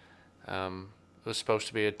 It was supposed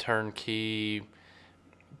to be a turnkey.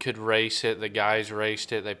 Could race it. The guys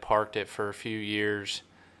raced it. They parked it for a few years.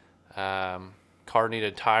 Car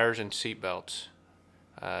needed tires and seat belts.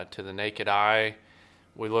 To the naked eye,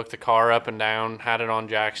 we looked the car up and down, had it on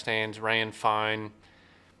jack stands, ran fine.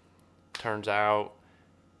 Turns out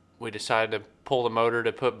we decided to pull the motor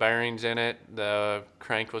to put bearings in it. The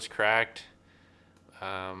crank was cracked.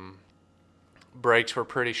 Brakes were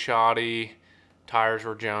pretty shoddy. Tires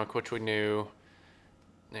were junk, which we knew.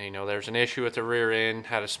 There's an issue with the rear end.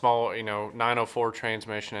 Had a small, 904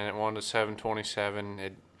 transmission in it, wanted a 727.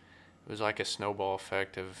 It was like a snowball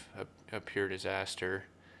effect of a pure disaster.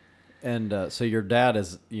 And so your dad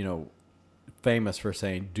is, famous for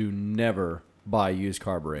saying, do never buy a used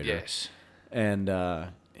carburetor. Yes. And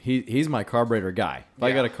he's my carburetor guy. If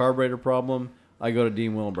I got a carburetor problem, I go to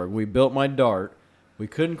Dean Willenborg. We built my Dart. We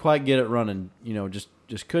couldn't quite get it running,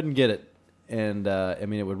 just couldn't get it. And,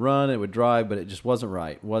 it would run, it would drive, but it just wasn't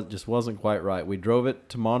right. Just wasn't quite right. We drove it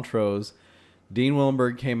to Montrose. Dean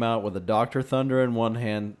Willenborg came out with a Dr. Thunder in one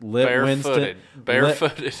hand, lit Winston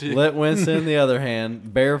in the other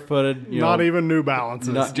hand, barefooted. Not even New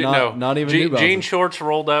Balances. Not even New Balances. Jean shorts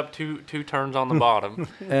rolled up, two turns on the bottom.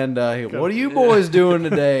 And what are you boys doing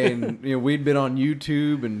today? And we'd been on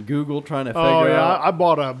YouTube and Google trying to figure out. I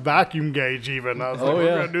bought a vacuum gauge even. I was like,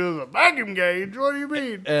 we're going to do this, a vacuum gauge? What do you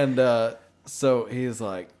mean? And so he's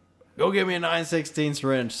like, go get me a 9/16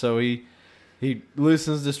 wrench. So he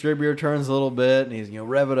loosens the distributor, turns a little bit, and he's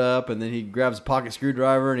rev it up, and then he grabs a pocket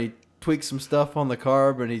screwdriver and he tweaks some stuff on the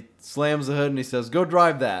carb, and he slams the hood and he says, "Go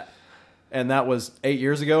drive that." And that was 8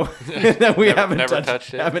 years ago. That we haven't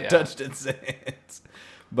touched it since.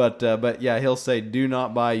 But yeah, he'll say, do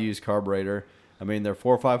not buy a used carburetor. I mean, they're $400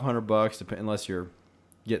 or $500 unless you're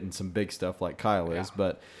getting some big stuff like Kyle is.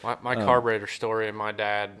 But my carburetor story and my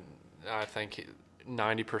dad, I think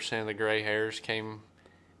 90% of the gray hairs came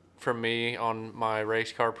from me on my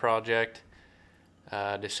race car project.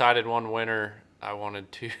 Decided one winter I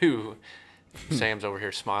wanted to, Sam's over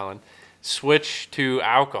here smiling, switch to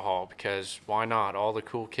alcohol, because why not? All the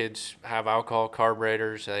cool kids have alcohol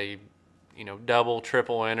carburetors. They, double,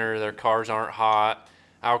 triple enter. Their cars aren't hot.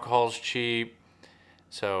 alcohol's cheap,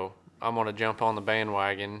 so I'm gonna jump on the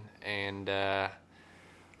bandwagon. And I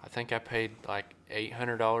think I paid like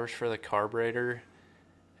 $800 for the carburetor,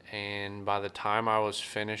 and by the time I was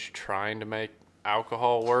finished trying to make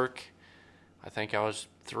alcohol work, I think I was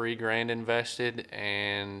 $3,000 invested,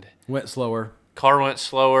 and Went slower. car went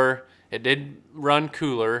slower. It did run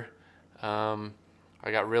cooler. I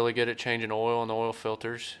got really good at changing oil and oil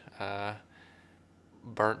filters.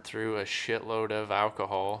 Burnt through a shitload of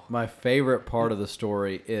alcohol. My favorite part of the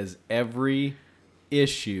story is every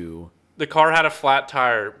issue. The car had a flat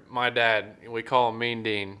tire. My dad, we call him Mean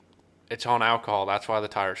Dean. It's on alcohol. That's why the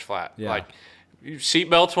tire's flat. Yeah. Like,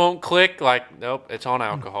 seatbelts won't click. Like, nope, it's on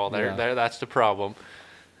alcohol. Yeah. That's the problem.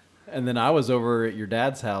 And then I was over at your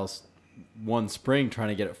dad's house one spring trying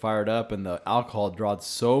to get it fired up, and the alcohol drawed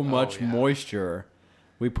so much moisture.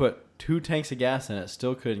 We put 2 tanks of gas in it,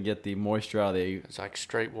 still couldn't get the moisture out of the... It's like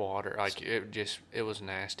straight water. Like, it was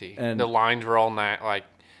nasty. And the lines were all like...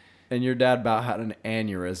 And your dad about had an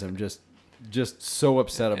aneurysm, just so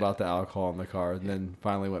upset about the alcohol in the car, and then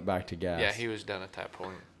finally went back to gas. Yeah, he was done at that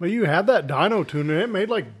point. But you had that dyno tune, and it made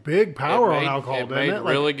like big power on alcohol, didn't it? It made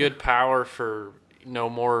really good power for no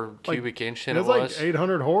more cubic inch than it was. Like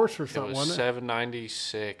 800 horse or It something, was wasn't it?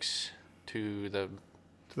 796 to the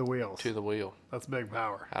wheels. to the wheel That's big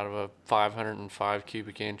power. out of a 505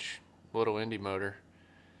 cubic inch little Indy motor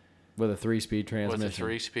With a 3-speed transmission. with a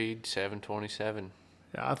 3-speed 727.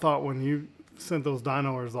 Yeah, I thought when you sent those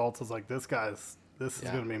dyno results, I was like, this is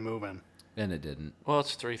going to be moving. And it didn't. Well,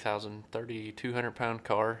 it's 3,200 pound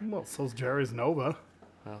car. Well, so's Jerry's Nova.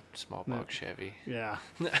 Well, small box Chevy. Yeah.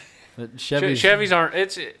 But Chevys, Chevys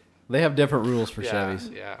aren't. they have different rules for yeah,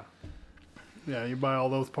 Chevys. Yeah. Yeah, you buy all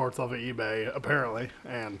those parts off of eBay, apparently,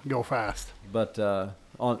 and go fast. But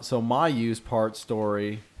so my used parts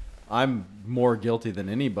story, I'm more guilty than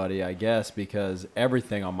anybody, I guess, because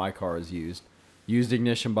everything on my car is used. Used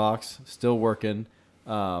ignition box, still working.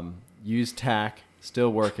 Used tack,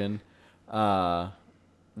 still working.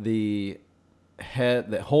 The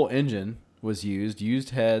whole engine was used.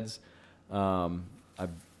 Used heads. I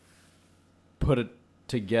put it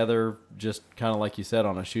together just kind of like you said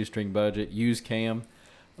on a shoestring budget. Used cam,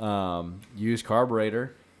 used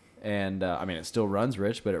carburetor, and I mean it still runs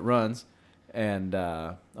rich, but it runs. And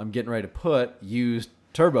I'm getting ready to put used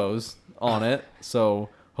turbos on it, so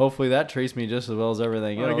hopefully that treats me just as well as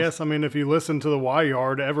everything else. I guess, I mean, if you listen to the Y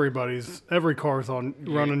Yard, every car's on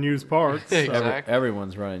running used parts. So. Exactly.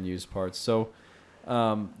 Everyone's running used parts. So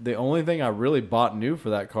the only thing I really bought new for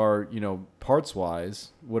that car, parts wise,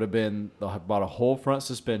 would have been I bought a whole front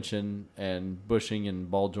suspension and bushing and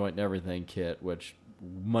ball joint and everything kit, which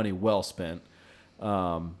money well spent.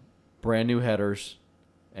 Brand new headers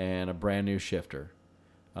and a brand new shifter.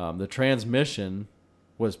 The transmission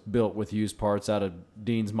was built with used parts out of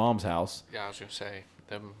Dean's mom's house. Yeah, I was gonna say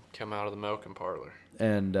them come out of the milking parlor.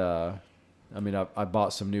 And I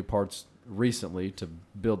bought some new parts recently to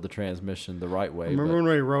build the transmission the right way. Remember when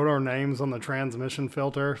we wrote our names on the transmission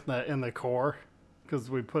filter that in the core? Because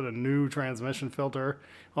we put a new transmission filter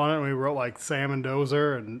on it, and we wrote like Sam and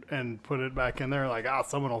Dozer and put it back in there. Like,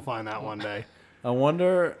 someone will find that one day. I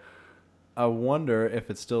wonder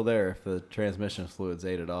if it's still there, if the transmission fluid's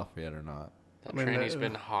ate it off yet or not. That tranny's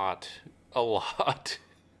been hot a lot.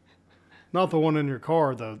 Not the one in your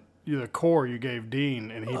car, the core you gave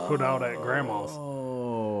Dean, and he put out at Grandma's.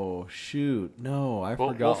 Oh, shoot. No, I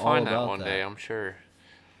forgot We'll find all about that one day, I'm sure.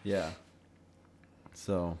 Yeah.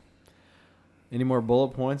 So, any more bullet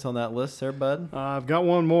points on that list there, bud? I've got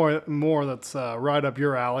one more that's right up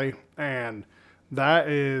your alley, and that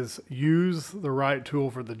is use the right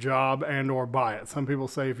tool for the job and or buy it. Some people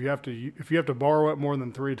say if you have to borrow it more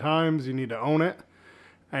than 3 times, you need to own it.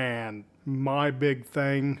 And my big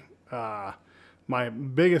thing, my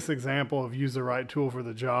biggest example of use the right tool for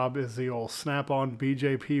the job is the old Snap-on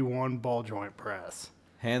BJP1 ball joint press.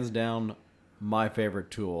 Hands down, my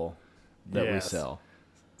favorite tool that we sell.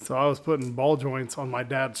 So I was putting ball joints on my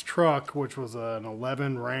dad's truck, which was an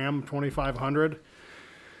 11 Ram 2500.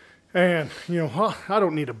 And, I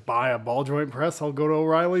don't need to buy a ball joint press. I'll go to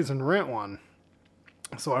O'Reilly's and rent one.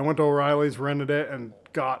 So I went to O'Reilly's, rented it, and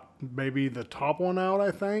got maybe the top one out,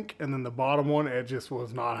 I think. And then the bottom one, it just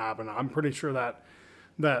was not happening. I'm pretty sure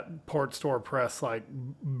that part store press,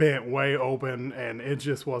 bent way open, and it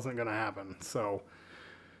just wasn't going to happen. So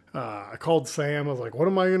I called Sam. I was like, what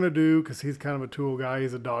am I going to do? Because he's kind of a tool guy.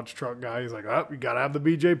 He's a Dodge truck guy. He's like, you got to have the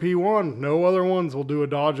BJP one. No other ones will do a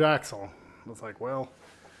Dodge axle. I was like, well...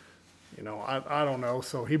 I don't know.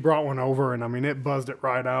 So he brought one over, and it buzzed it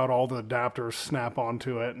right out. All the adapters snap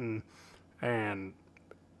onto it, and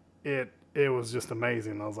it was just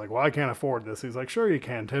amazing. I was like, well, I can't afford this. He's like, sure you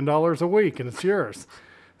can, $10 a week and it's yours.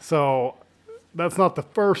 So that's not the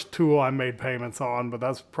first tool I made payments on, but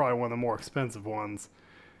that's probably one of the more expensive ones.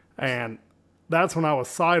 And that's when I was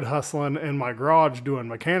side hustling in my garage doing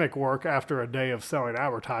mechanic work after a day of selling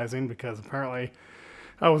advertising, because apparently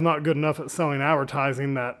I was not good enough at selling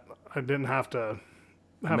advertising that I didn't have to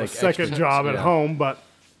have a second job at home. But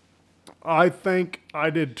I think I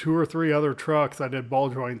did 2 or 3 other trucks. I did ball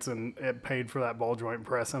joints, and it paid for that ball joint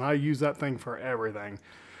press. And I use that thing for everything.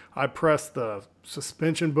 I pressed the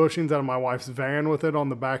suspension bushings out of my wife's van with it on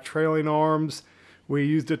the back trailing arms. We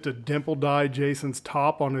used it to dimple dye Jason's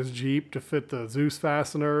top on his Jeep to fit the Zeus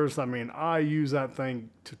fasteners. I mean, I use that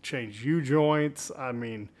thing to change U-joints. I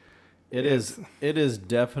mean, it is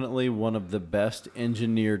definitely one of the best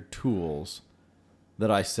engineered tools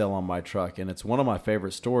that I sell on my truck. And it's one of my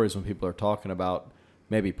favorite stories when people are talking about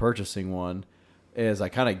maybe purchasing one, is I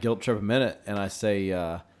kind of guilt trip a minute and I say,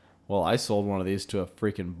 well, I sold one of these to a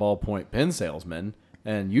freaking ballpoint pen salesman,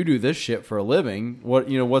 and you do this shit for a living.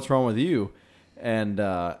 What's wrong with you? And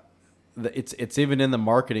it's even in the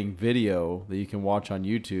marketing video that you can watch on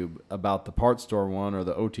YouTube about the parts store one or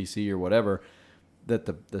the OTC or whatever, that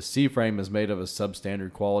the C-frame is made of a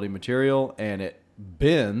substandard quality material, and it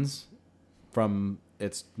bends from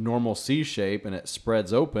its normal C shape and it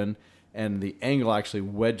spreads open, and the angle actually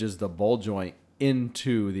wedges the ball joint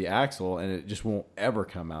into the axle, and it just won't ever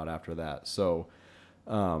come out after that. So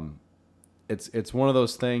it's one of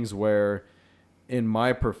those things where in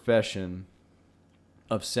my profession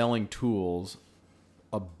of selling tools,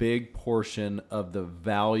 a big portion of the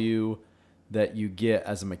value that you get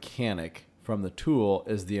as a mechanic from the tool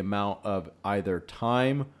is the amount of either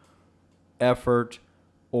time, effort,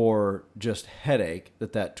 or just headache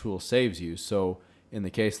that tool saves you. So in the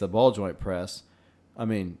case of the ball joint press, I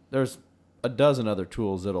mean, there's a dozen other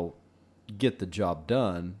tools that'll get the job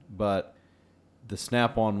done, but the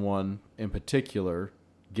Snap-on one in particular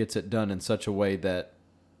gets it done in such a way that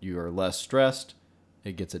you are less stressed,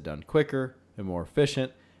 it gets it done quicker and more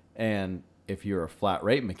efficient, and if you're a flat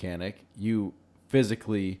rate mechanic, you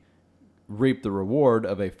physically reap the reward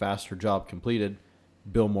of a faster job completed,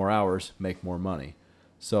 bill more hours, make more money.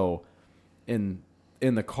 So in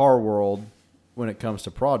the car world, when it comes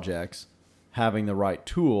to projects, having the right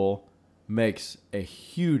tool makes a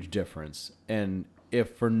huge difference. And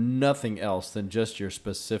if for nothing else than just your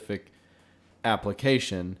specific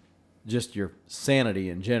application, just your sanity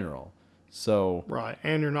in general. So right,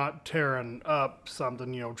 and you're not tearing up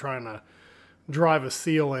something, trying to drive a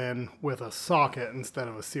seal in with a socket instead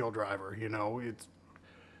of a seal driver. It's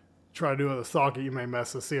try to do it with a socket, you may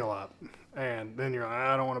mess the seal up, and then you're like,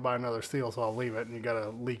 I don't want to buy another seal, so I'll leave it, and you got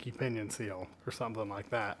a leaky pinion seal or something like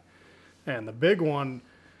that. And the big one,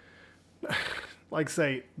 like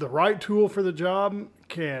say, the right tool for the job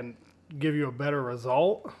can give you a better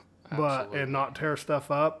result, and not tear stuff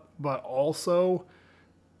up, but also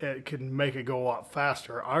it can make it go a lot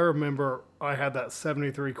faster. I remember I had that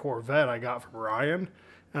 73 Corvette I got from Ryan,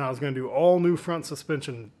 and I was going to do all new front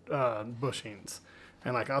suspension bushings.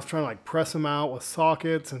 And I was trying to press them out with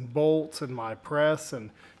sockets and bolts and my press. And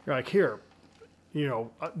you're like, here,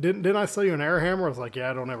 didn't I sell you an air hammer? I was like, yeah,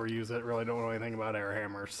 I don't ever use it. Really don't know anything about air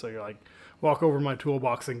hammers. So you're like, walk over to my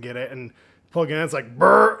toolbox and get it and plug it in. It's like,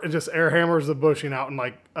 brr, it just air hammers the bushing out in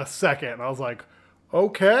like a second. And I was like,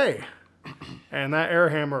 okay. And that air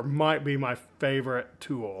hammer might be my favorite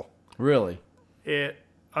tool. Really? I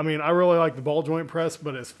really like the ball joint press,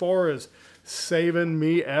 but as far as saving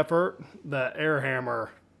me effort, that air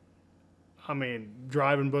hammer,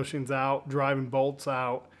 driving bushings out, driving bolts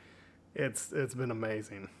out, it's been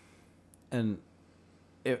amazing. And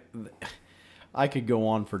I could go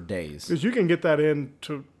on for days. Because you can get that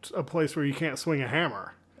into a place where you can't swing a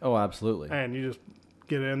hammer. Oh, absolutely. And you just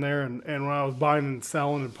get in there. And when I was buying and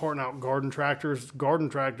selling and porting out garden tractors,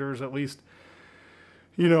 at least,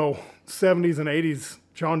 70s and 80s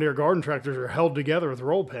John Deere garden tractors are held together with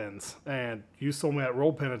roll pins. And you sold me that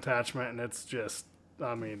roll pin attachment, and it's just,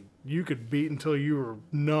 you could beat until you were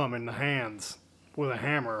numb in the hands with a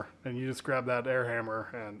hammer, and you just grab that air hammer,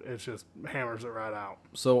 and it just hammers it right out.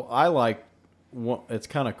 So I like, it's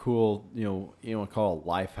kind of cool, you want to call it a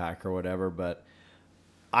life hack or whatever, but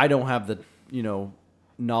I don't have the,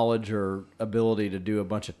 knowledge or ability to do a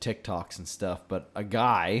bunch of TikToks and stuff, but a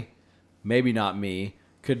guy, maybe not me,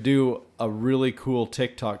 could do a really cool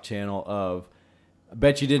TikTok channel of, I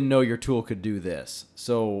bet you didn't know your tool could do this.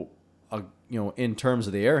 So, in terms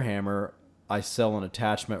of the air hammer, I sell an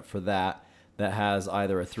attachment for that has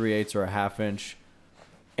either a 3/8 or a 1/2 inch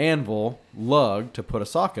anvil lug to put a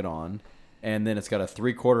socket on, and then it's got a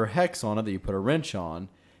 3/4 hex on it that you put a wrench on,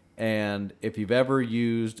 And if you've ever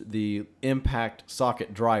used the impact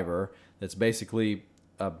socket driver, that's basically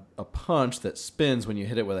a punch that spins when you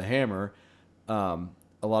hit it with a hammer. A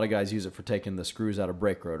lot of guys use it for taking the screws out of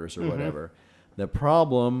brake rotors or whatever. The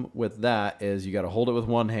problem with that is you got to hold it with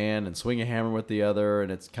one hand and swing a hammer with the other,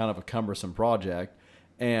 and it's kind of a cumbersome project,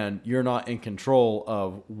 and you're not in control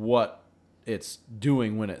of what it's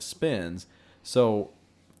doing when it spins. So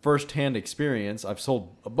first-hand experience, I've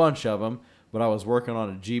sold a bunch of them, but I was working on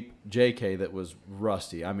a Jeep JK that was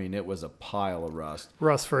rusty. I mean, it was a pile of rust.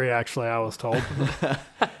 Rust-free, actually, I was told.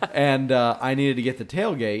 And I needed to get the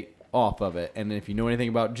tailgate off of it. And if you know anything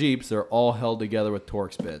about Jeeps, they're all held together with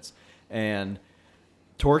Torx bits. And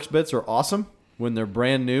Torx bits are awesome when they're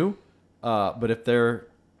brand new, but if they're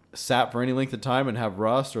sat for any length of time and have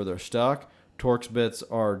rust or they're stuck, Torx bits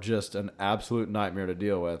are just an absolute nightmare to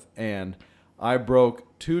deal with. And I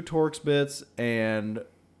broke 2 Torx bits and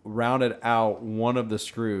rounded out one of the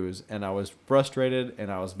screws, and I was frustrated,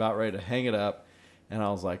 and I was about ready to hang it up, and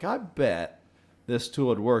I was like, I bet this tool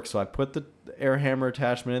would work. So I put the air hammer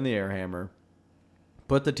attachment in the air hammer,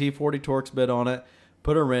 put the T40 Torx bit on it,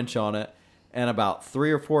 put a wrench on it, and about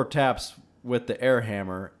 3 or 4 taps with the air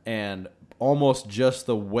hammer, and almost just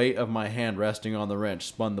the weight of my hand resting on the wrench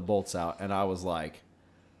spun the bolts out. And I was like,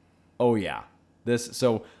 oh yeah,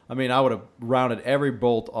 I mean, I would have rounded every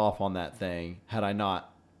bolt off on that thing had I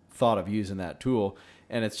not thought of using that tool.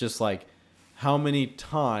 And it's just like, how many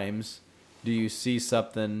times do you see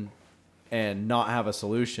something and not have a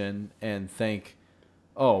solution and think,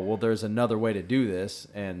 oh, well, there's another way to do this,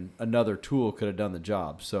 and another tool could have done the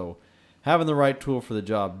job. So having the right tool for the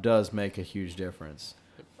job does make a huge difference.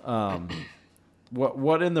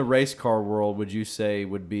 What in the race car world would you say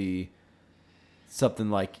would be something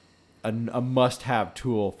like a must-have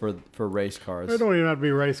tool for race cars? It don't even have to be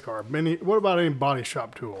race car. What about any body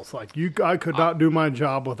shop tools? Like I could not do my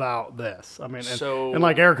job without this. I mean, and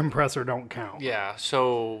like air compressor don't count. Yeah.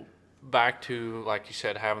 So back to, like you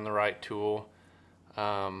said, having the right tool.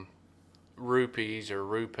 Rupees, or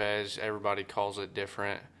Rupes, everybody calls it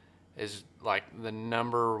different, is like the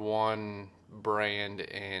number one brand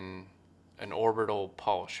in an orbital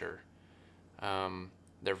polisher.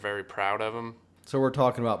 They're very proud of them. So we're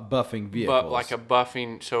talking about buffing vehicles. But like a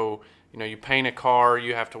buffing, so, you paint a car,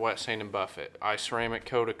 you have to wet sand and buff it. I ceramic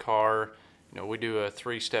coat a car. We do a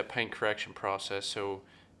 3-step paint correction process, so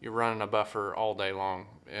you're running a buffer all day long,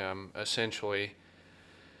 essentially.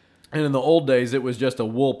 And in the old days, it was just a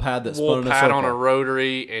wool pad that spun in a circle. Wool pad on a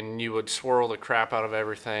rotary, and you would swirl the crap out of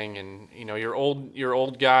everything. And your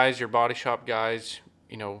old guys, your body shop guys,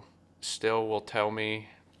 still will tell me.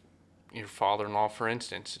 Your father-in-law, for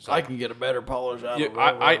instance, it's like, I can get a better polish out of it.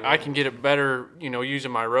 I can get it better,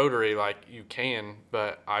 using my rotary, like you can,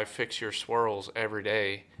 but I fix your swirls every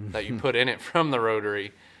day that you put in it from the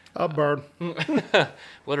rotary. I'll burn.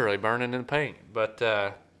 Literally burning in the paint. But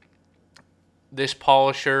this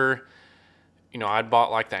polisher, I'd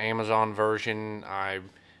bought like the Amazon version. I,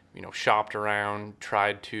 shopped around,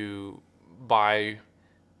 tried to buy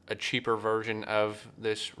a cheaper version of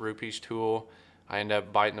this Rupees tool. I ended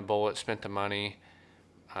up biting the bullet, spent the money.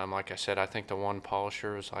 Like I said, I think the one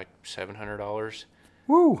polisher was like $700.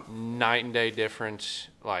 Woo! Night and day difference.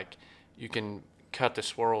 Like, you can cut the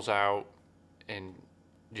swirls out in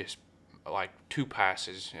just like 2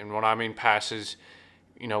 passes. And what I mean passes,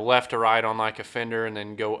 left to right on like a fender, and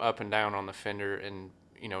then go up and down on the fender, and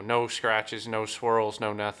no scratches, no swirls,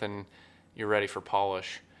 no nothing. You're ready for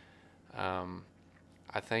polish.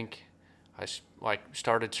 I think I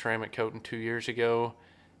started ceramic coating 2 years ago,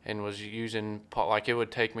 and was using, like, it would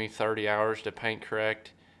take me 30 hours to paint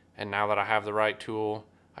correct, and now that I have the right tool,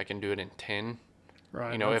 I can do it in 10.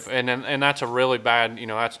 Right. And that's a really bad,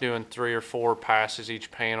 that's doing 3 or 4 passes each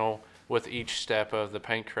panel with each step of the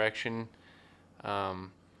paint correction.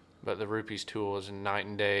 But the Rupees tool is a night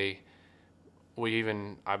and day.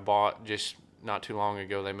 I bought just not too long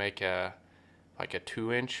ago, they make a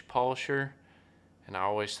 2-inch polisher. And I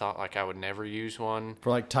always thought like I would never use one.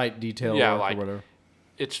 For like tight detail work or whatever.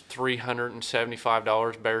 It's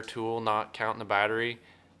 $375 bare tool, not counting the battery.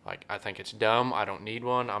 Like, I think it's dumb. I don't need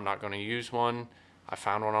one. I'm not going to use one. I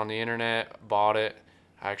found one on the internet, bought it.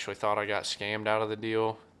 I actually thought I got scammed out of the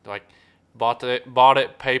deal. Like, bought it,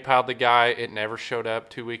 PayPal'd the guy. It never showed up.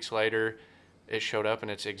 2 weeks later, it showed up, and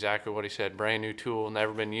it's exactly what he said. Brand new tool,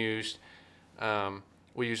 never been used.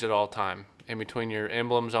 We use it all the time. In between your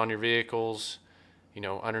emblems on your vehicles,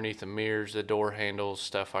 underneath the mirrors, the door handles,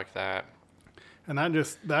 stuff like that. And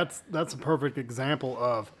that's a perfect example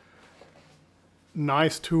of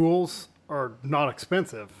nice tools are not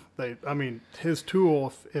expensive. His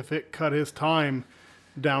tool, if it cut his time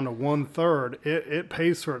down to 1/3, it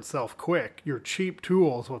pays for itself quick. Your cheap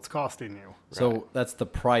tool is what's costing you. So that's the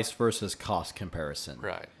price versus cost comparison.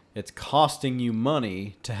 Right. It's costing you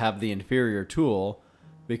money to have the inferior tool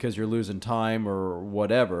because you're losing time or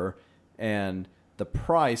whatever, and the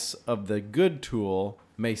price of the good tool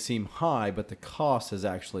may seem high, but the cost is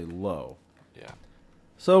actually low. Yeah.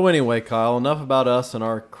 So anyway, Kyle, enough about us and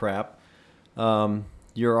our crap.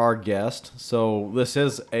 You're our guest, so this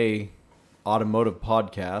is a automotive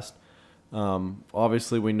podcast.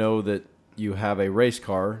 Obviously, we know that you have a race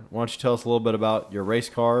car. Why don't you tell us a little bit about your race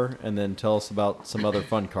car, and then tell us about some other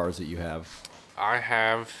fun cars that you have. I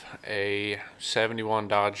have a 71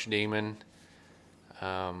 Dodge Demon.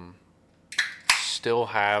 Still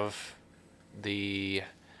have the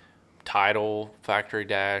title, factory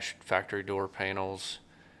dash, factory door panels,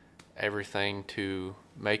 everything to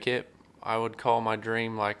make it, I would call my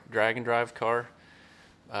dream, like, drag and drive car.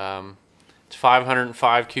 It's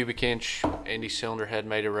 505 cubic inch Indy cylinder head,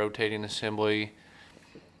 made a rotating assembly.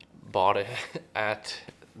 Bought it at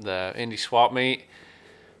the Indy swap meet.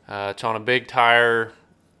 It's on a big tire,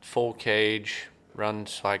 full cage,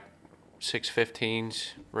 runs like 615s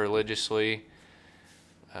religiously.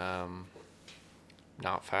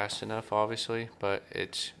 Not fast enough, obviously, but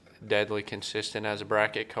it's deadly consistent as a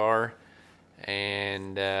bracket car.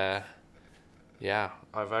 And yeah,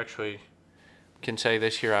 I've actually can say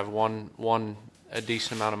this year I've won a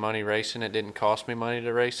decent amount of money racing. It didn't cost me money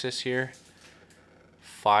to race this year.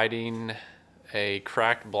 Fighting a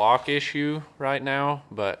cracked block issue right now,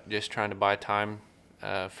 but just trying to buy time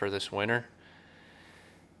for this winter.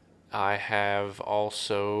 I have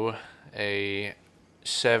also a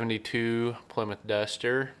 72 Plymouth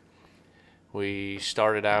Duster. We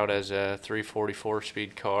started out as a 344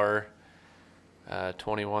 speed car.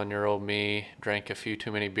 21-year-old me drank a few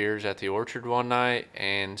too many beers at the orchard one night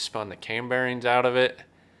and spun the cam bearings out of it.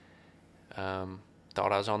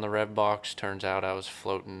 Thought I was on the rev box. Turns out I was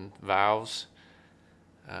floating valves.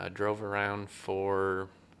 Drove around for,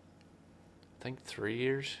 I think, 3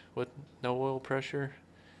 years with no oil pressure.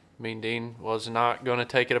 Me and Dean was not going to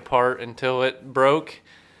take it apart until it broke.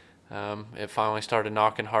 It finally started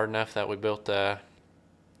knocking hard enough that we built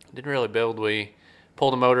didn't really build, we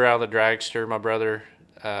pulled the motor out of the dragster my brother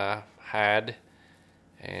had,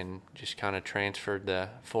 and just kind of transferred the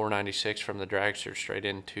 496 from the dragster straight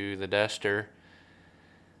into the Duster.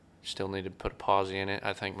 Still need to put a posi in it.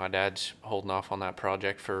 I think my dad's holding off on that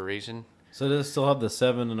project for a reason. So does it still have the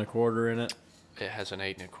 7 1/4 in it? It has an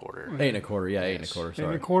 8 1/4. 8 1/4, yeah, 8 Yes. 1/4. 8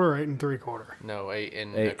 Sorry, 1/4, 8 3/4. No, 8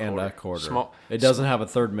 and 8 1/4. 1/4. Small. It doesn't have a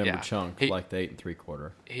third member Yeah. chunk like the 8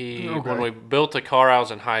 3/4. Okay. When we built the car, I was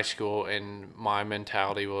in high school, and my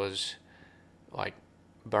mentality was like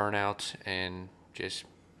burnouts and just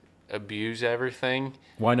abuse everything.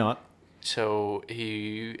 Why not? So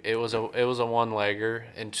it was a one-legger,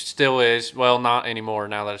 and still is. Well, not anymore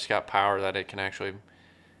now that it's got power that it can actually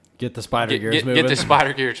Get the spider gears moving. Get the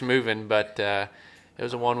spider gears moving. But it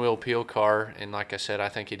was a one-wheel peel car, and like I said, I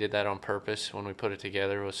think he did that on purpose when we put it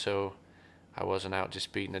together, was so I wasn't out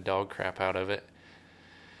just beating the dog crap out of it.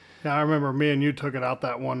 Yeah, I remember me and you took it out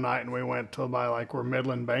that one night, and we went to by like where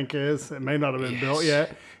Midland Bank is. It may not have been built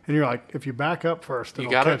yet, and you're like, if you back up first,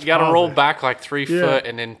 You gotta roll back like 3 foot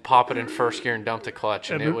and then pop it in first gear and dump the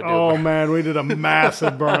clutch, and it would do. Oh man, we did a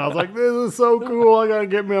massive burn. I was like, this is so cool. I gotta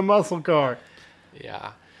get me a muscle car.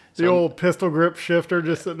 Yeah. The old pistol grip shifter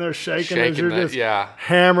just sitting there shaking as you're just yeah.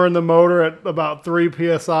 hammering the motor at about 3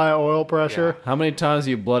 psi oil pressure. How many times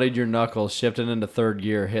you bloodied your knuckles shifting into third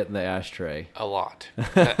gear, hitting the ashtray? A lot.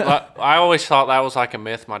 I always thought that was like a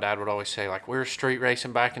myth. My dad would always say, like, we were street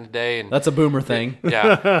racing back in the day, and That's a boomer thing.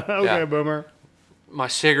 yeah, Okay, yeah. boomer. My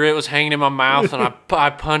cigarette was hanging in my mouth, and I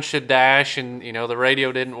punched a dash, and the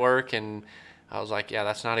radio didn't work, and I was like, yeah,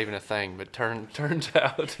 that's not even a thing. But turns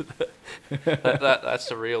out that's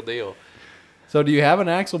the real deal. So do you have an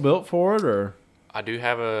axle built for it, or? I do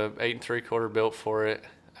have a 8 3/4 built for it.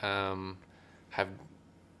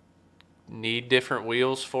 Need different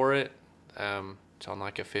wheels for it. It's on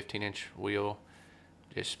like a 15-inch wheel.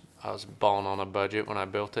 I was balling on a budget when I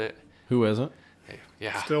built it. Who isn't?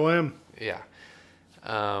 Yeah. Still am. Yeah.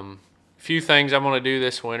 Few things I'm going to do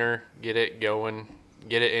this winter, get it going,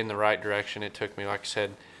 get it in the right direction. It took me, like I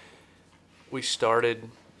said,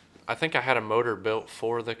 I think I had a motor built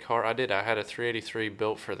for the car. I did. I had a 383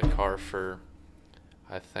 built for the car for,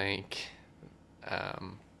 I think,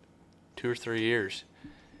 2 or 3 years.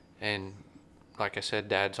 And like I said,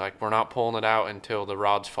 Dad's like, we're not pulling it out until the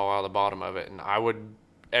rods fall out of the bottom of it. And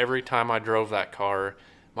every time I drove that car,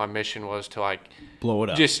 my mission was to like blow it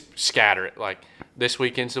up, just scatter it. Like, this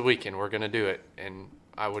weekend's the weekend, we're gonna do it. And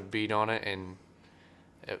I would beat on it, and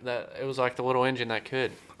It was like the little engine that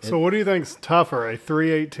could. So what do you think's tougher, a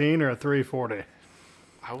 318 or a 340?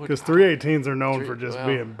 Because 318s are known for just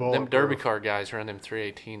being bulletproof. Them derby car guys run them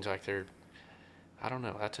 318s like they're, I don't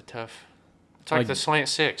know. That's a tough. It's like the slant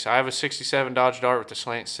six. I have a '67 Dodge Dart with the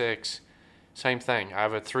slant six. Same thing. I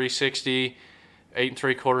have a 360, 8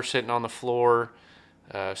 3/4 sitting on the floor,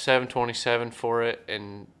 727 for it,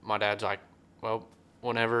 and my dad's like, well,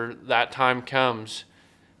 whenever that time comes,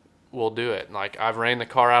 we'll do it. Like I've ran the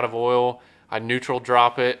car out of oil. I neutral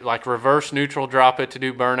drop it, like reverse neutral drop it to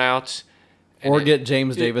do burnouts. Or get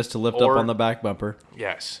James Davis to lift up on the back bumper.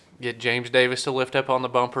 Yes. Get James Davis to lift up on the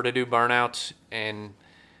bumper to do burnouts. And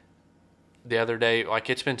the other day, like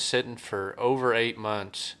it's been sitting for over 8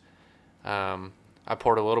 months. I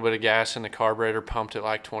poured a little bit of gas in the carburetor, pumped it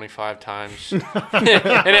like 25 times, and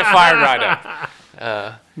it fired right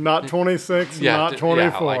up. Not 26, not 24.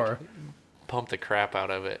 Yeah, like, pumped the crap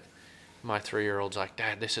out of it. My 3-year-old's like,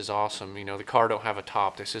 Dad, this is awesome. You know, the car don't have a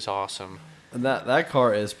top. This is awesome. And that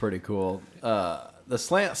car is pretty cool. The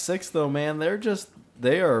Slant 6, though, man, they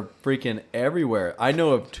are freaking everywhere. I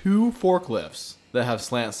know of 2 forklifts that have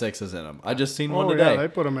Slant 6s in them. I just seen one today. Yeah, they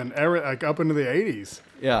put them in like up into the 80s.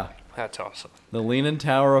 Yeah. That's awesome. The Leaning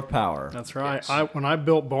Tower of Power. That's right. Yes. When I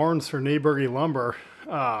built barns for Nieberge Lumber,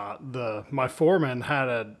 my foreman had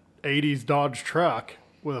a 80s Dodge truck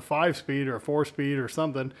with a 5-speed or a 4-speed or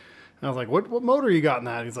something. And I was like, what motor you got in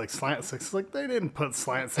that? He's like, Slant 6. He's like, they didn't put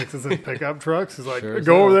Slant 6s in pickup trucks. He's like,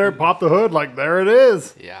 go over there, pop the hood. Like, there it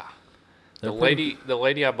is. Yeah. The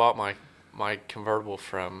lady I bought my convertible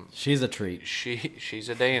from. She's a treat. She's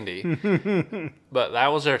a dandy. But that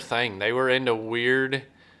was their thing. They were into weird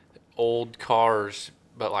old cars,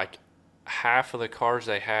 but like half of the cars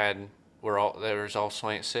they had was all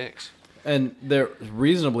Slant 6. And they're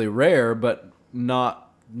reasonably rare, but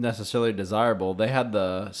not necessarily desirable. They had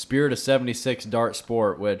the Spirit of 76 Dart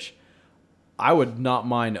Sport, which I would not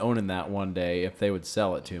mind owning that one day if they would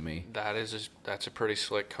sell it to me. That's a pretty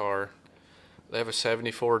slick car. They have a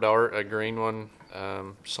 74 Dart, a green one,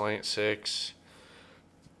 Slant 6.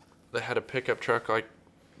 They had a pickup truck, like,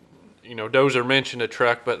 you know, Dozer mentioned a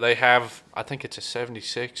truck, but they have, I think it's a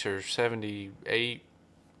 76 or 78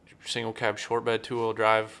 single cab short bed 2-wheel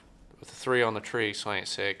drive with a 3 on the tree, Slant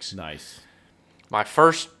 6. Nice. My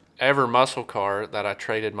first ever muscle car that I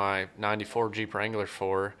traded my 94 Jeep Wrangler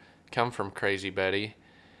for come from Crazy Betty.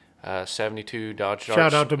 72 Dodge Dart.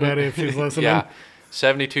 Shout out to Betty if she's listening. Yeah,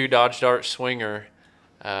 72 Dodge Dart Swinger,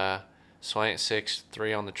 Slant 6,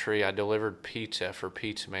 3 on the tree. I delivered pizza for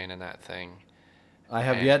Pizza Man in that thing. I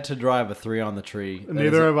have yet to drive a 3 on the tree.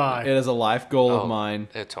 Neither have I. It is a life goal of mine.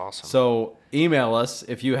 It's awesome. So email us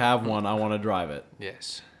if you have one. I want to drive it.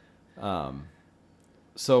 Yes.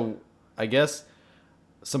 So I guess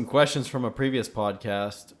some questions from a previous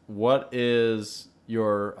podcast. What is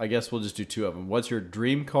I guess we'll just do 2 of them. What's your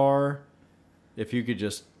dream car? If you could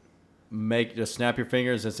just snap your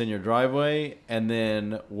fingers, it's in your driveway. And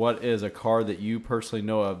then what is a car that you personally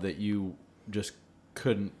know of that you just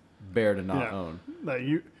couldn't bear to not own?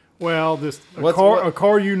 Just a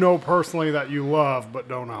car you know personally that you love but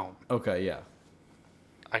don't own. Okay, yeah.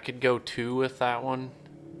 I could go 2 with that one.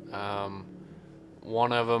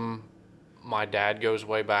 One of them, my dad goes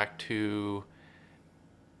way back to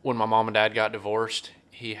when my mom and dad got divorced.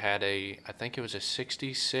 He had I think it was a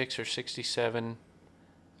 66 or 67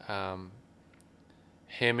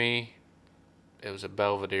 Hemi. It was a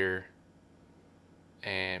Belvedere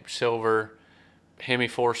and silver Hemi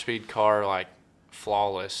 4-speed car, like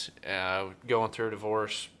flawless. Going through a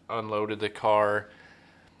divorce, unloaded the car.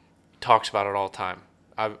 Talks about it all the time.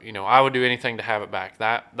 I would do anything to have it back.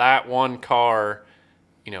 That one car,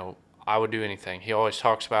 I would do anything. He always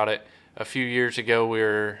talks about it. Probably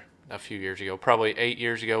 8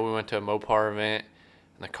 years ago, we went to a Mopar event,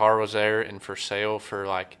 and the car was there and for sale for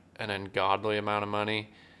like an ungodly amount of money.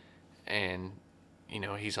 And,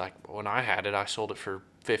 he's like, when I had it, I sold it for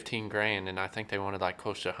 $15,000, and I think they wanted like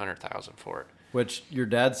close to $100,000 for it. Which your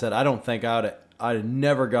dad said, I don't think I'd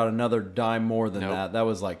never got another dime more than that. That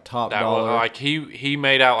was like top dollar. Like he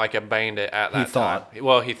made out like a bandit at that time.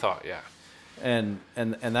 Well, he thought, yeah. And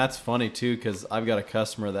that's funny too, because I've got a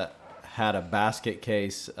customer that had a basket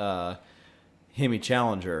case Hemi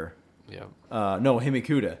Challenger. Yeah. No, Hemi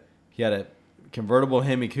Cuda. He had a convertible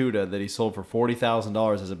Hemi Cuda that he sold for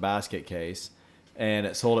 $40,000 as a basket case, and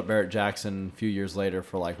it sold at Barrett Jackson a few years later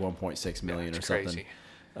for like $1.6 million or something. Crazy.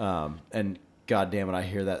 And God damn it, I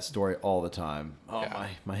hear that story all the time. Oh, yeah.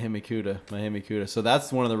 my Hemi Cuda. So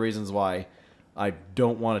that's one of the reasons why I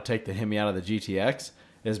don't want to take the Hemi out of the GTX,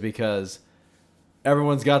 is because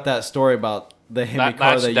everyone's got that story about the Hemi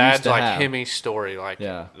car they used to have. That's like Hemi's story. Like,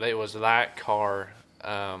 yeah. It was that car.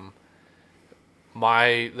 The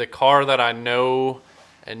car that I know,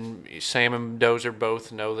 and Sam and Dozer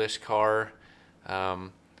both know this car.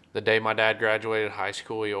 The day my dad graduated high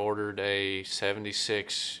school, he ordered a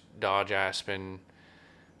 76 Dodge Aspen.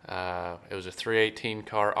 It was a 318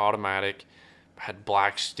 car, automatic, had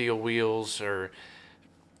black steel wheels or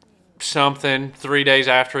something. 3 days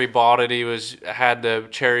after he bought it, had the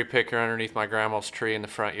cherry picker underneath my grandma's tree in the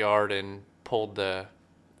front yard and pulled the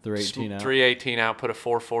 318 out, put a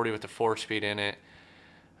 440 with a 4-speed in it.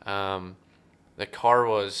 The car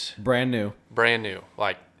was brand new,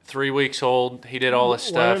 like 3 weeks old. He did all this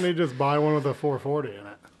stuff. Why didn't he just buy one with a 440 in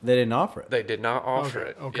it? They didn't offer it. They did not offer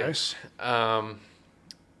it. Okay. Yes.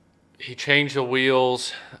 He changed the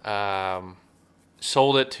wheels,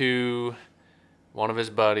 sold it to one of his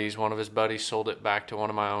buddies. One of his buddies sold it back to one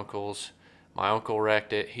of my uncles. My uncle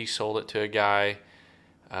wrecked it. He sold it to a guy.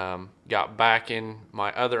 Got back in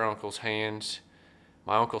my other uncle's hands.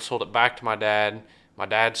 My uncle sold it back to my dad. My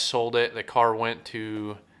dad sold it. The car went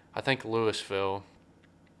to, I think, Louisville,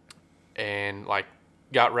 and like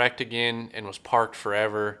got wrecked again and was parked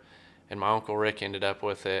forever. And my Uncle Rick ended up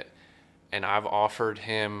with it. And I've offered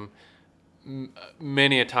him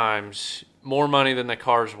many a times more money than the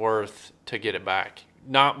car's worth to get it back.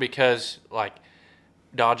 Not because like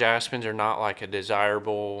Dodge Aspens are not like a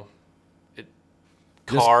desirable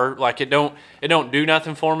car. Like it don't do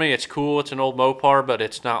nothing for me. It's cool. It's an old Mopar, but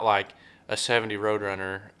it's not like a 70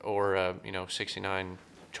 Roadrunner or a 69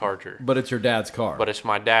 Charger. But it's your dad's car. But it's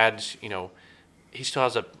my dad's. He still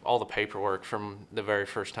has all the paperwork from the very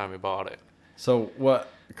first time he bought it. So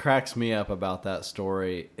what cracks me up about that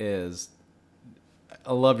story is,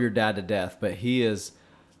 I love your dad to death, but he is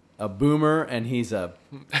a boomer and he's a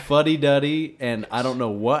fuddy-duddy, and I don't know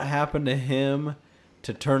what happened to him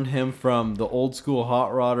to turn him from the old school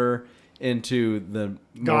hot rodder into the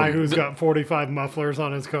guy who's got 45 mufflers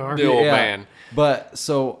on his car. The old man. But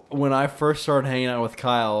so when I first started hanging out with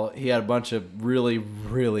Kyle, he had a bunch of really,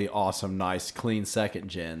 really awesome, nice, clean second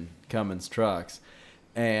gen Cummins trucks.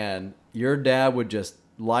 And your dad would just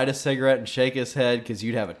light a cigarette and shake his head because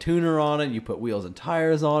you'd have a tuner on it. You put wheels and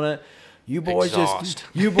tires on it. You boys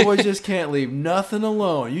just can't leave nothing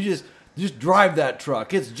alone. You just drive that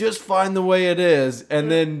truck. It's just fine the way it is.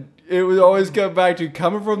 And then it would always come back to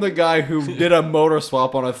coming from the guy who did a motor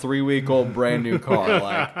swap on a 3-week-old brand new car.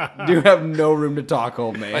 Like, do you have no room to talk,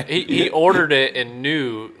 old man? He ordered it and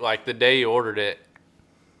knew, like, the day he ordered it,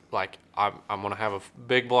 like, I'm going to have a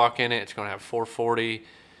big block in it. It's going to have 440,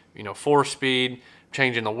 4-speed,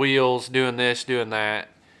 changing the wheels, doing this, doing that.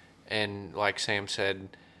 And like Sam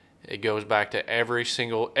said, it goes back to every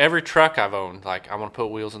truck I've owned. Like, I'm going to put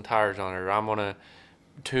wheels and tires on it, or I'm going to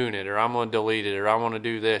tune it, or I'm going to delete it, or I want to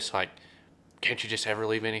do this. Like, can't you just ever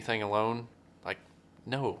leave anything alone? Like,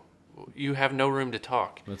 no. You have no room to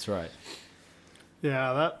talk. That's right.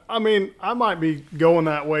 Yeah, I might be going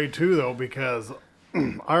that way too, though, because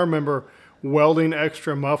I remember welding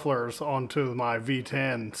extra mufflers onto my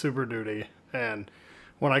V10 Super Duty, and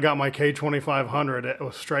when I got my K2500, it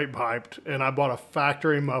was straight piped, and I bought a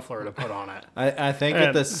factory muffler to put on it. I think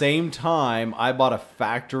at the same time, I bought a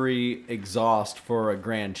factory exhaust for a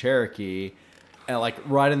Grand Cherokee, and like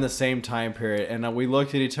right in the same time period, and we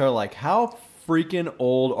looked at each other like, how freaking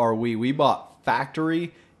old are we? We bought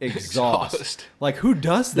factory exhaust. Like, who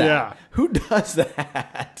does that? Yeah. Who does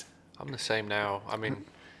that? I'm the same now. I mean,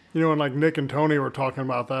 and like Nick and Tony were talking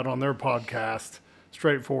about that on their podcast,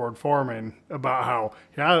 Straightforward Farming, about how,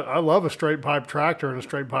 I love a straight pipe tractor and a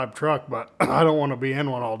straight pipe truck, but I don't want to be in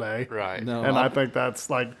one all day. right. No. And I think that's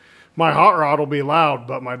like, my hot rod will be loud,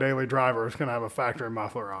 but my daily driver is going to have a factory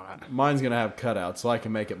muffler on it. Mine's going to have cutouts, so I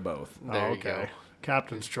can make it both. There you go.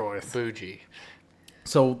 Captain's choice. Bougie.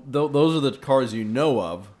 So those are the cars you know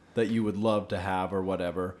of that you would love to have or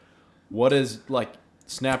whatever. What is, like,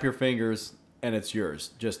 snap your fingers and it's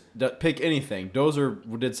yours. Just pick anything.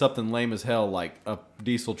 Dozer did something lame as hell, like a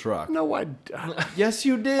diesel truck. No, Yes,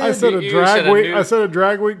 you did. I said You a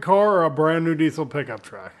drag week car or a brand new diesel pickup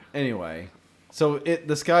truck. Anyway, so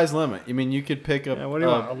the sky's limit. I mean, you could pick up What do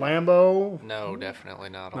you want? A Lambo? No, definitely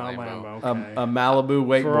not a Not Lambo. Lambo. Okay. a Malibu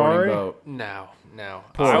wakeboarding Ferrari? boat. No.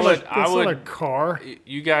 That's not a car.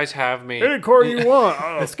 You guys have me. Any car you want.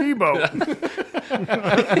 A ski boat.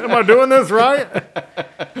 Am I doing this right?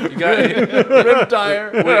 You guys, Rim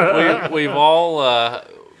tire. we've all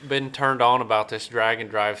been turned on about this drag and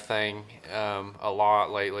drive thing a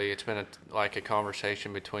lot lately. It's been a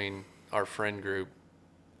conversation between our friend group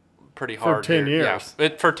pretty hard. For 10 here. years. Yeah,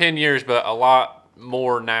 for 10 years, but a lot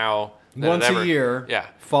more now than Once ever. a year, Yeah.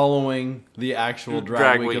 following the actual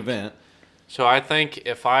drag week event. So I think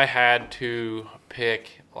if I had to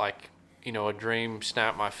pick, like, a dream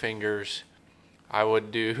snap my fingers, I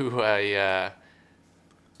would do a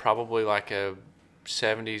probably like a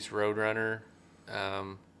 70s Roadrunner,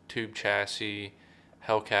 tube chassis,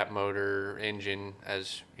 Hellcat motor, engine,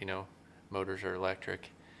 as motors are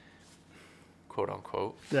electric, quote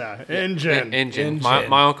unquote. Yeah, engine. Engine.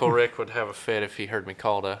 My Uncle Rick would have a fit if he heard me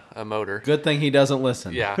called a motor. Good thing he doesn't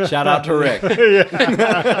listen. Yeah. Shout out to Rick.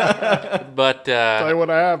 But Tell you what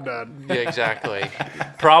I have done. yeah, exactly.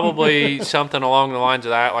 Probably something along the lines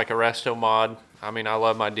of that, like a resto mod. I mean, I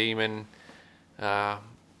love my Demon.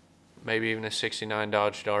 Maybe even a 69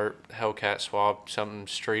 Dodge Dart Hellcat swap, something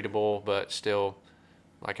streetable, but still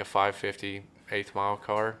like a 550 eighth mile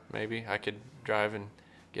car. Maybe I could drive and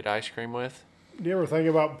get ice cream with. Do you ever think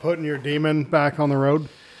about putting your Demon back on the road?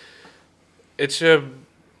 It's a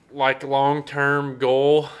long-term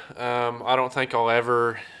goal. I don't think I'll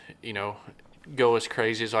ever, go as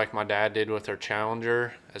crazy as like my dad did with their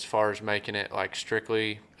Challenger as far as making it like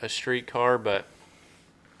strictly a street car, but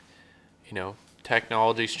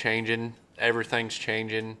technology's changing, everything's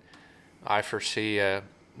changing. I foresee a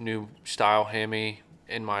new style Hemi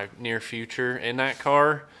in my near future in that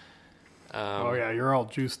car. Oh yeah, you're all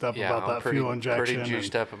juiced up about that fuel injection. Pretty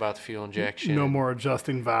juiced up about the fuel injection. No more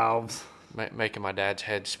adjusting valves. Making my dad's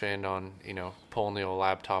head spin on, pulling the old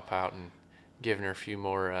laptop out and giving her a few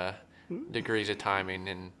more degrees of timing.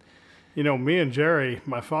 And me and Jerry,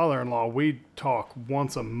 my father-in-law, we talk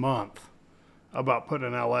once a month about putting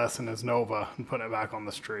an LS in his Nova and putting it back on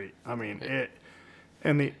the street. I mean,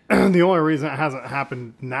 and the the only reason it hasn't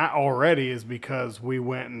happened not already is because we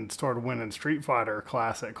went and started winning Street Fighter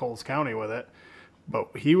class at Coles County with it.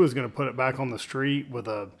 But he was going to put it back on the street with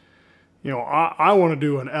a, I want to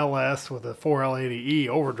do an LS with a 4L80E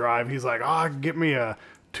overdrive. He's like, get me a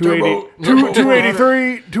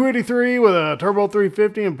 283 with a turbo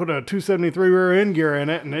 350 and put a 273 rear end gear in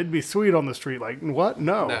it, and it'd be sweet on the street. Like, what?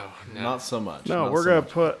 No. Not so much. No, Not we're so going much.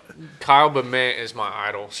 to put... Kyle Bement is my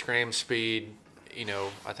idol. Scram speed,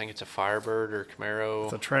 I think it's a Firebird or Camaro.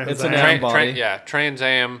 It's a Trans It's an Am. Am body. Yeah, Trans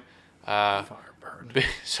Am. Firebird.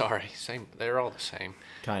 Sorry, same. They're all the same.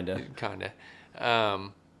 Kinda.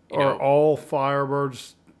 All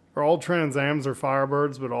Firebirds... Or all Trans Ams are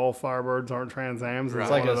Firebirds, but all Firebirds aren't Trans Ams.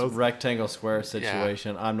 It's like a rectangle square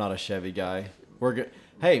situation. Yeah. I'm not a Chevy guy. We're good.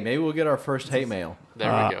 Hey, maybe we'll get our first hate mail.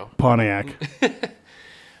 There we go. Pontiac.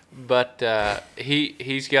 But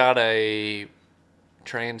he's got a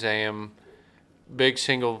Trans Am, big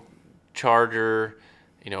single charger,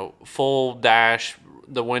 full dash.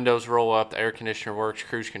 The windows roll up, the air conditioner works,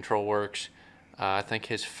 cruise control works. I think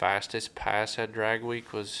his fastest pass at Drag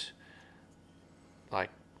Week was like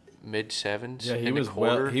mid sevens. Yeah, he was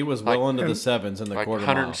well into the sevens in the quarter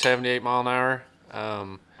 178 mile an hour.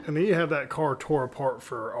 And he had that car tore apart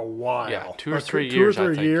for a while. Yeah, 2 or 3 years. 2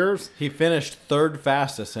 or 3 years. He finished third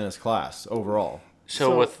fastest in his class overall.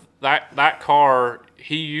 So with that car,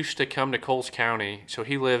 he used to come to Coles County. So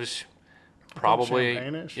he lives probably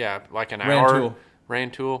like an hour.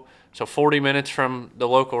 Rantoul. So 40 minutes from the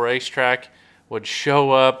local racetrack. Would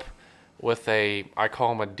show up with I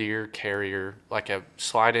call him a deer carrier, like a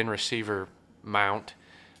slide-in receiver mount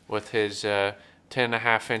with his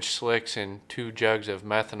 10.5-inch slicks and 2 jugs of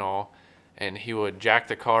methanol, and he would jack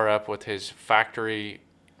the car up with his factory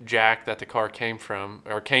jack that the car came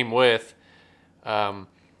with,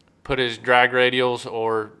 put his drag radials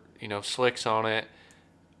or slicks on it,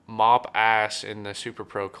 mop ass in the Super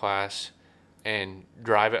Pro class, and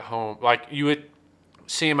drive it home. Like you would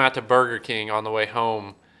see him at the Burger King on the way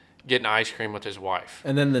home getting ice cream with his wife.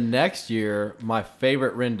 And then the next year, my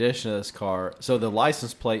favorite rendition of this car, so the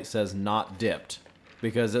license plate says not dipped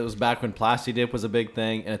because it was back when Plasti Dip was a big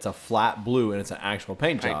thing, and it's a flat blue and it's an actual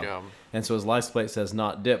paint job. And so his license plate says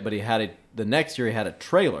not dipped, but the next year he had a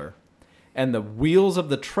trailer, and the wheels of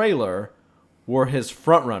the trailer were his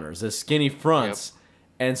front runners, his skinny fronts. Yep.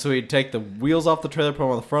 And so he'd take the wheels off the trailer, put them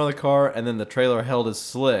on the front of the car, and then the trailer held his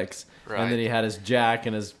slicks. Right. And then he had his jack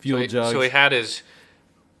and his fuel jugs. So he had his,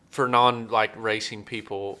 for racing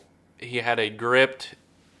people, he had a gripped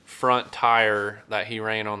front tire that he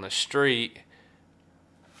ran on the street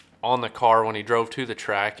on the car when he drove to the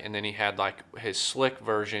track, and then he had his slick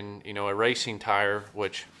version, a racing tire,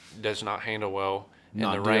 which does not handle well in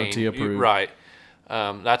the rain. DOT approved. Right.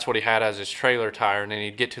 That's what he had as his trailer tire, and then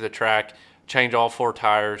he'd get to the track, change all 4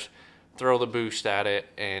 tires, throw the boost at it,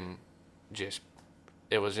 and just...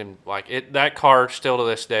 It was in that car still to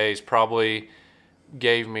this day is probably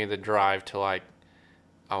gave me the drive to I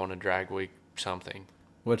want to drag week something.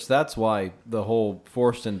 Which that's why the whole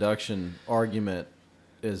forced induction argument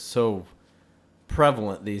is so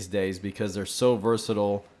prevalent these days, because they're so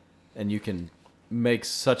versatile and you can make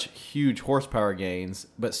such huge horsepower gains,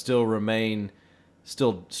 but still remain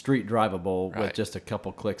street drivable with just a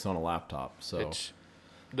couple clicks on a laptop. So it's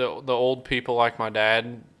the old people like my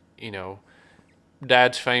dad.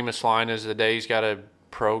 Dad's famous line is the day he's got to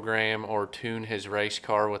program or tune his race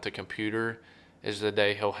car with a computer is the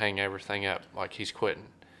day he'll hang everything up, like he's quitting.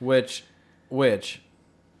 Which,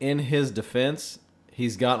 in his defense,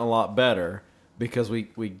 he's gotten a lot better because we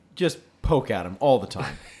just poke at him all the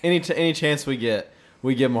time. Any chance we get,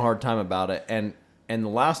 we give him a hard time about it. And the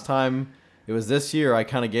last time, it was this year, I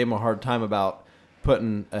kind of gave him a hard time about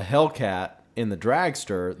putting a Hellcat in the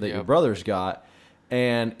dragster that your brother's got.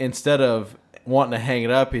 And instead of wanting to hang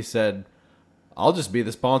it up, he said, I'll just be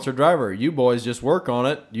the sponsored driver. You boys just work on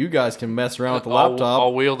it. You guys can mess around with the laptop.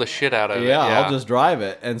 I'll wheel the shit out of it. Yeah, I'll just drive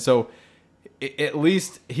it. And so at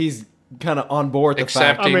least he's kind of on board with the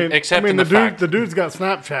fact. The dude's got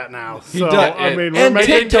Snapchat now. So, he does. And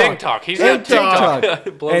TikTok. He's got TikTok.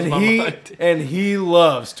 It blows my mind. And he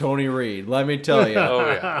loves Tony Reed, let me tell you.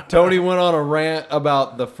 Oh, yeah. Tony went on a rant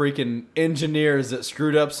about the freaking engineers that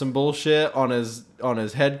screwed up some bullshit on his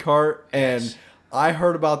head cart. And I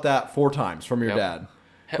heard about that 4 times from your dad.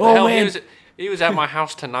 Hell, he was at my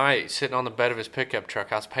house tonight, sitting on the bed of his pickup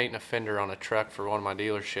truck. I was painting a fender on a truck for one of my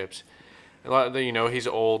dealerships. He's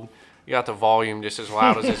old. You got the volume just as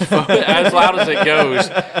loud as his phone, as loud as it goes.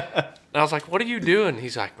 And I was like, "What are you doing?"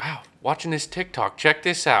 He's like, "Wow, watching this TikTok. Check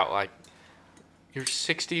this out." Like, you're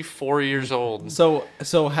 64 years old. So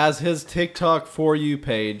has his TikTok For You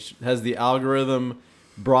page, has the algorithm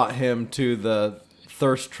brought him to the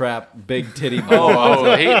thirst trap big titty boy?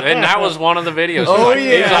 And that was one of the videos.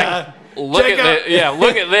 He's like, look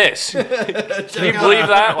at this. Can you believe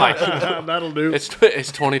that? Like, that'll do. It's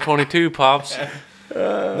 2022, pops.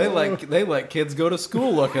 They let kids go to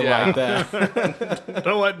school looking like that.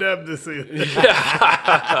 Don't let Deb to see it.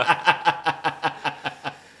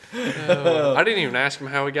 I didn't even ask him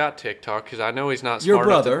how he got TikTok because I know he's not smart. Your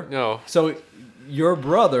brother. No. So your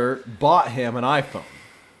brother bought him an iPhone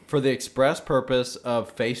for the express purpose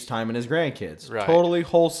of FaceTiming his grandkids. Right. Totally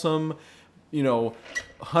wholesome,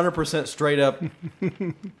 100% straight up,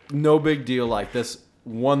 no big deal, like this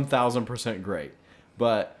 1,000% great.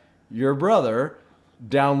 But your brother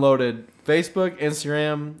downloaded Facebook,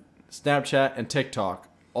 Instagram, Snapchat, and TikTok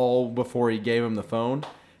all before he gave him the phone.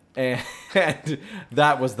 And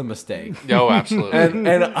that was the mistake. Oh, absolutely. And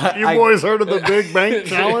you boys heard of the Big Bank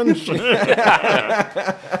Challenge?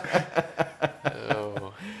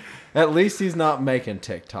 At least he's not making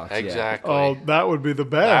TikToks exactly. yet. Oh, that would be the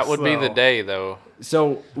best. That would be the day, though.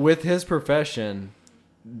 So with his profession,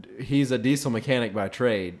 he's a diesel mechanic by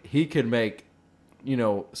trade. He could make,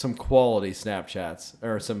 some quality Snapchats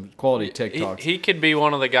or some quality TikToks. He could be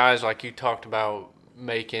one of the guys like you talked about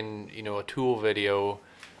making, a tool video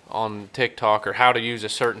on TikTok or how to use a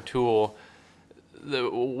certain tool.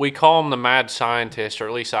 We call him the mad scientist, or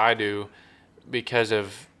at least I do, because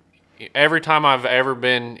of every time I've ever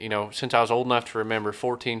been, since I was old enough to remember,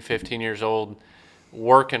 14, 15 years old,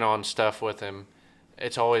 working on stuff with him,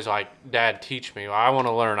 it's always like, Dad, teach me. I want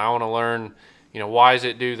to learn. Why does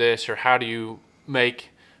it do this, or how do you make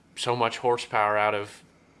so much horsepower out of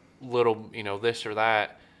little, this or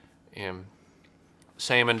that.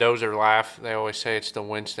 Sam and Dozer laugh. They always say it's the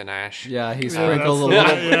Winston Ash. Yeah, he sprinkled a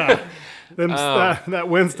little. Yeah. That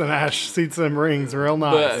Winston Ash seats them rings real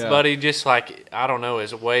nice. But he just I don't know,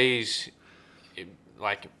 his ways,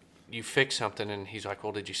 like you fix something and he's like,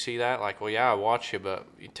 well, did you see that? Like, well, yeah, I watched you, but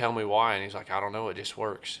you tell me why. And he's like, I don't know, it just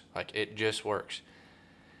works. Like, it just works.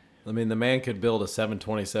 I mean, the man could build a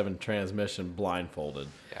 727 transmission blindfolded.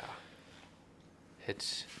 Yeah.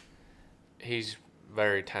 He's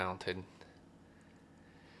very talented.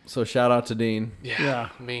 So shout out to Dean. Yeah.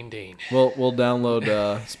 Mean Dean. We'll download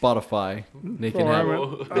Spotify. He can have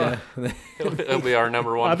it. He'll be our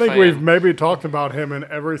number one. I think fan. We've maybe talked about him in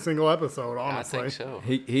every single episode. Honestly, I think so.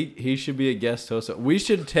 He should be a guest host. We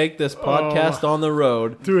should take this podcast on the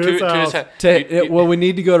road to his house. Well, we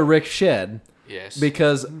need to go to Rick's shed. Yes.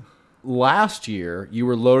 Because last year you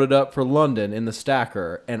were loaded up for London in the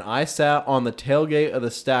Stacker, and I sat on the tailgate of the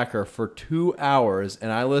Stacker for 2 hours,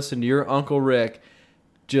 and I listened to your Uncle Rick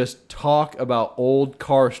just talk about old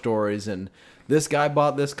car stories, and this guy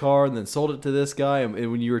bought this car and then sold it to this guy, and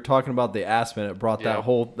when you were talking about the Aspen, it brought that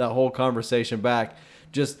whole conversation back.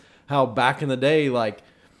 Just how back in the day,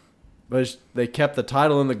 they kept the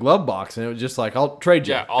title in the glove box, and it was just like, I'll trade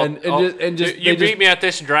you. Yeah, you beat me at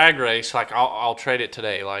this drag race, like I'll trade it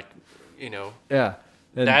today, like Yeah.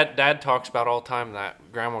 And Dad talks about all the time that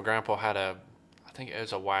Grandpa had I think it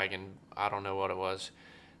was a wagon, I don't know what it was,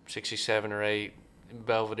 67 or 8.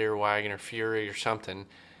 Belvedere wagon or Fury or something,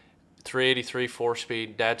 383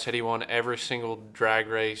 4-speed. Dad said he won every single drag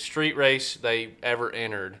race, street race they ever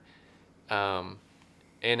entered in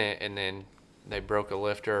it, and then they broke a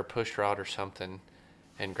lifter or push rod or something,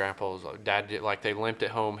 and Grandpa was like, Dad did, like, they limped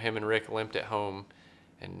it home. Him and Rick limped it home,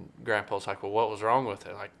 and Grandpa was like, well, what was wrong with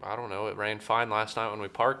it? Like, I don't know. It ran fine last night when we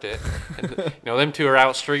parked it. And, them two are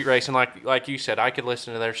out street racing. Like you said, I could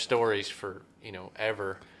listen to their stories for,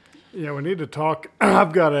 ever. Yeah, we need to talk.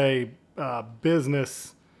 I've got a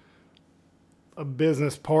business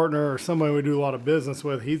partner or somebody we do a lot of business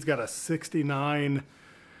with. He's got a 69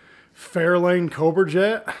 Fairlane Cobra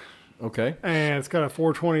Jet. Okay. And it's got a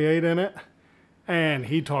 428 in it. And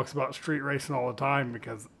he talks about street racing all the time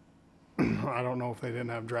because I don't know if they didn't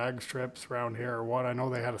have drag strips around here or what. I know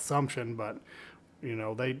they had Assumption, but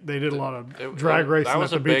they did a lot of drag racing at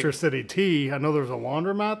the Beecher City T. I know there's a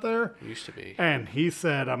laundromat there. Used to be. And he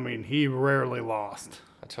said, he rarely lost.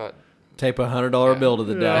 That's what. Tape a $100 bill to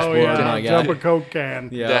the dashboard. Yeah, and I jump got a Coke can.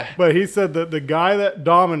 Yeah. But he said that the guy that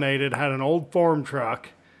dominated had an old farm truck,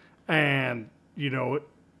 and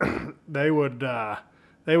they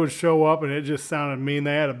would show up, and it just sounded mean.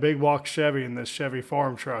 They had a big block Chevy in this Chevy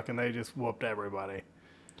farm truck, and they just whooped everybody.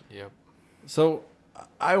 Yep. So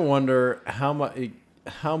I wonder how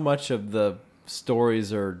much of the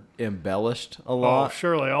stories are embellished a lot. Oh,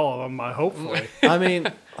 surely all of them. Hopefully. I mean,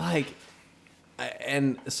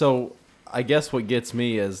 and so I guess what gets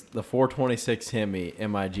me is the 426 Hemi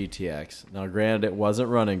in my GTX. Now, granted, it wasn't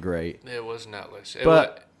running great. It was nutless.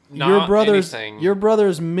 But your brother's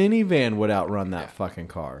minivan would outrun that fucking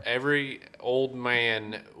car. Every old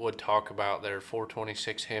man would talk about their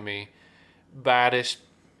 426 Hemi, baddest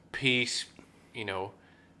piece,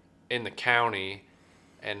 in the county,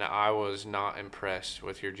 and I was not impressed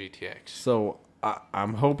with your GTX. So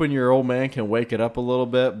I'm hoping your old man can wake it up a little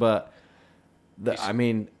bit, but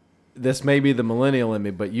this may be the millennial in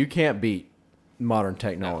me, but you can't beat modern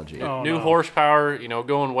technology. New horsepower,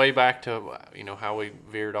 going way back to, how we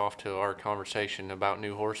veered off to our conversation about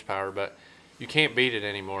new horsepower, but you can't beat it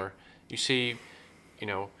anymore. You see,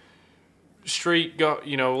 a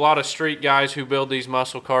lot of street guys who build these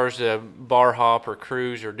muscle cars to bar hop or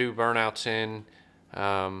cruise or do burnouts in,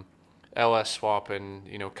 LS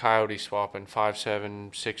swapping, Coyote swapping,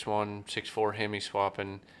 5.7, 6.1, 6.4 Hemi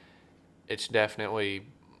swapping. It's definitely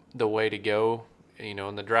the way to go,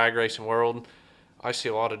 in the drag racing world. I see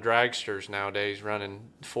a lot of dragsters nowadays running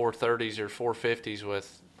 430s or 450s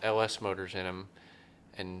with LS motors in them.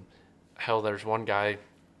 And hell, there's one guy,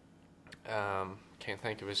 can't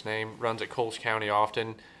think of his name, runs at Coles County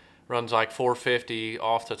often, runs like 450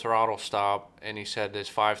 off the throttle stop, and he said this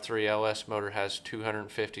 5.3 LS motor has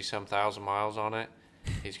 250-some thousand miles on it.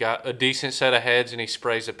 He's got a decent set of heads, and he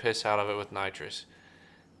sprays the piss out of it with nitrous.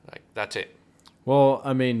 Like, that's it. Well,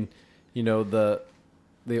 the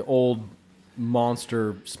old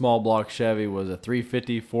monster small block Chevy was a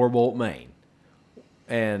 350 4-bolt main.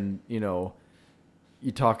 And, you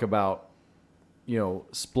talk about,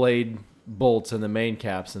 splayed bolts in the main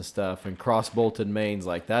caps and stuff and cross-bolted mains.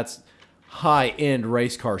 Like, that's high-end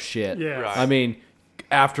race car shit. Yeah. Right.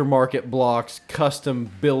 Aftermarket blocks,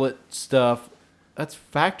 custom billet stuff. That's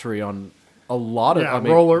factory on a lot of...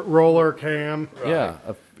 roller cam. Right. Yeah.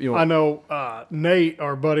 I know Nate,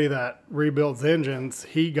 our buddy that rebuilds engines,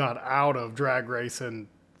 he got out of drag racing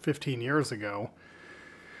 15 years ago.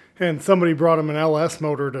 And somebody brought him an LS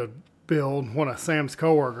motor to build, one of Sam's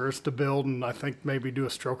coworkers to build, and I think maybe do a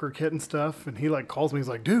stroker kit and stuff. And he calls me, he's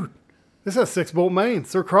like, dude, this has 6-bolt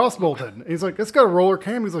mains. They're cross-bolted. He's like, it's got a roller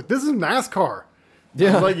cam. He's like, this is NASCAR. Yeah.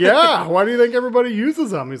 I was like, yeah, why do you think everybody uses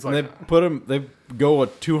them? He's like, they go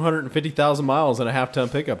 250,000 miles in a half-ton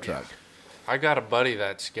pickup truck. I got a buddy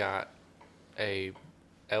that's got a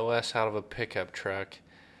LS out of a pickup truck.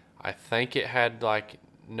 I think it had,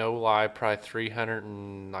 no lie, probably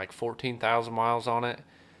 314,000 miles on it.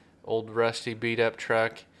 Old rusty beat-up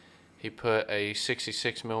truck. He put a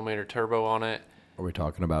 66 millimeter turbo on it. Are we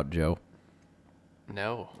talking about Joe?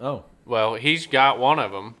 No. Oh. Well, he's got one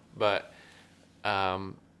of them, but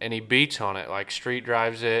and he beats on it. Like, street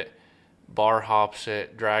drives it, bar hops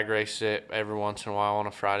it, drag races it every once in a while on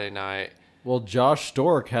a Friday night. Well, Josh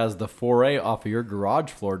Stork has the 4A off of your garage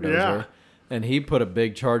floor dozer, and he put a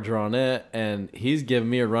big charger on it, and he's giving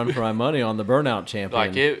me a run for my money on the Burnout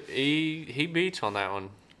Champion. He beats on that one.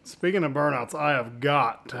 Speaking of burnouts, I have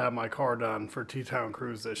got to have my car done for T-Town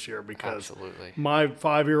Cruise this year because my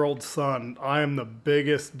 5-year-old son, I am the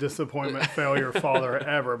biggest disappointment failure father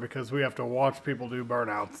ever because we have to watch people do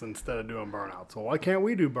burnouts instead of doing burnouts. So why can't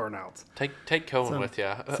we do burnouts? Take Cohen with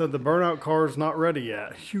you. Said the burnout car is not ready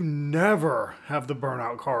yet. You never have the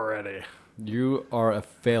burnout car ready. You are a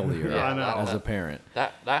failure I know. as a parent.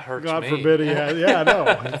 That hurts God me. forbid he had. Yeah, I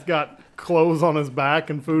know. He's got clothes on his back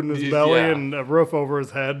and food in his belly Yeah. and a roof over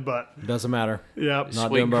his head, but Doesn't matter. yep. Not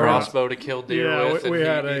Sweet doing burnouts. crossbow to kill deer Yeah, with.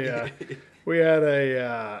 we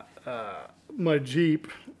had my Jeep,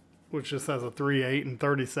 which just has a 3.8 and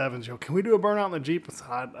 37. Joe, can we do a burnout in the Jeep? I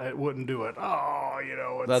said, I wouldn't do it. Oh,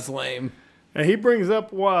 it's, That's lame. and he brings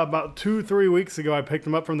up about 2-3 weeks ago. I picked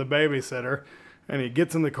him up from the babysitter, and he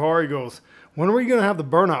gets in the car. He goes, "When are we gonna have the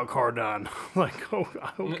burnout car done?" I'm like, oh,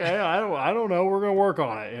 okay, I don't know. We're gonna work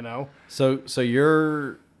on it. So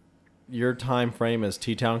your time frame is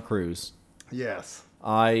T-Town Cruise. Yes.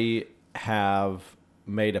 I have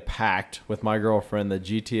made a pact with my girlfriend that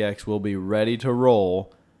GTX will be ready to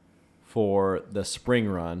roll for the spring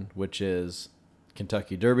run, which is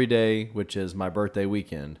Kentucky Derby Day, which is my birthday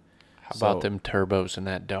weekend. How about them turbos in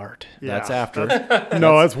that Dart? Yeah, That's after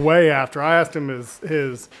No, that's way after. I asked him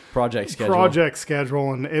his project schedule. project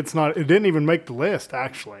schedule, and it didn't even make the list.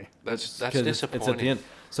 Actually, That's 'Cause disappointing. It's at the end.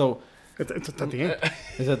 So it's at the end.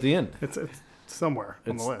 it's at the end. It's somewhere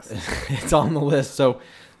on the list. It's on the list. So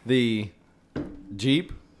the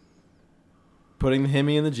Jeep, putting the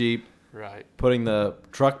Hemi in the Jeep, Right. putting the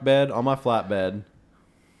truck bed on my flatbed,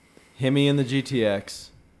 Hemi in the GTX,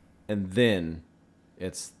 and then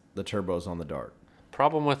it's the turbos on the Dart.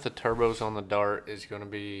 Problem with the turbos on the Dart is going to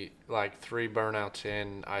be like 3 burnouts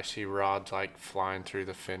in. I see rods like flying through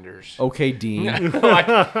the fenders. Okay, Dean. You're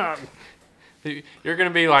going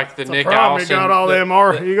to be like the Nick Problem, Allison.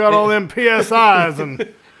 you got all them PSIs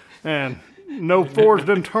and no forged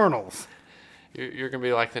internals. You're going to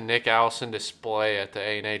be like the Nick Allison display at the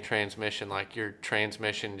A&A transmission. Like your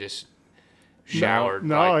transmission just showered.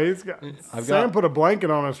 No, like, he's got. Sam put a blanket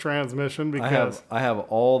on his transmission because I have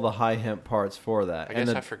all the high hemp parts for that. I guess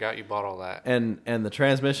I forgot you bought all that. And the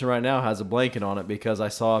transmission right now has a blanket on it because I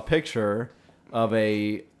saw a picture of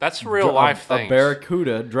That's real life a things.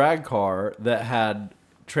 Barracuda drag car that had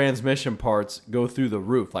transmission parts go through the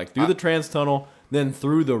roof, like through the trans tunnel, then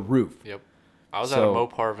through the roof. Yep. I was at a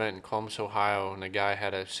Mopar event in Columbus, Ohio, and a guy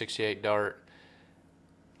had a 68 Dart,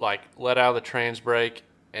 like, let out of the trans brake,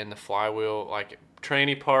 and the flywheel, like,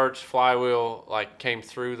 tranny parts, flywheel, like, came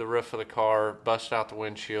through the roof of the car, busted out the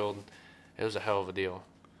windshield. It was a hell of a deal.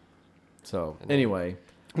 So, anyway,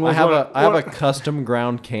 Well, I have a custom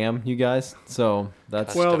ground cam, you guys. So,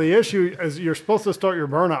 that's well, the issue is you're supposed to start your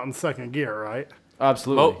burnout in second gear, right?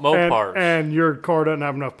 absolutely. Mopars. And your car doesn't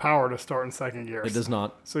have enough power to start in second gear. It does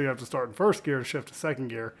not. So you have to start in first gear and shift to second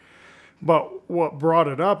gear. But what brought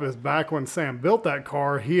it up is back when Sam built that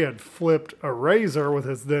car, he had flipped a Razor with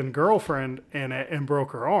his then girlfriend in it and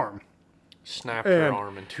broke her arm. Snapped her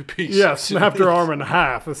arm in 2 pieces. Yeah, snapped her arm in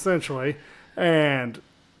half, essentially. And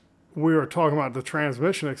we were talking about the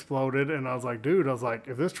transmission exploded, and I was like, dude,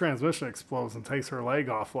 if this transmission explodes and takes her leg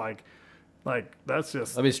off, like that's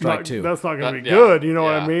just That'd be strike two. That's not going to be Yeah, good. You know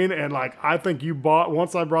what I yeah. mean? And I think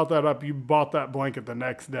once I brought that up, you bought that blanket the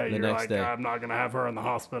next day. You're next like, day. I'm not going to have her in the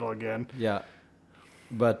hospital again. Yeah.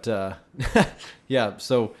 But yeah,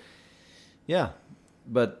 so yeah.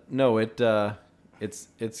 But no, it's going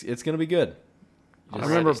to be be good. I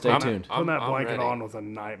remember stay tuned. putting that blanket ready. on was a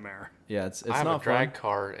nightmare. Yeah, it's I have not a drag fun.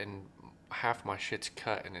 car, and half my shit's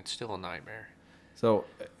cut, and it's still a nightmare. So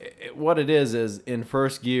what it is in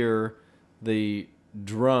first gear, the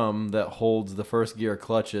drum that holds the first gear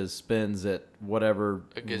clutches spins at whatever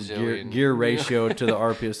A gazillion. gear ratio to the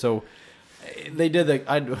RPM. So they did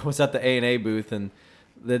I was at the A&A booth and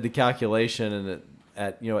they did the calculation, and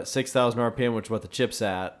at 6,000 RPM, which is what the chip's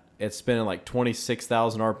at, it's spinning like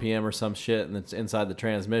 26,000 RPM or some shit, and it's inside the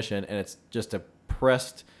transmission, and it's just a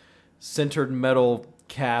pressed centered metal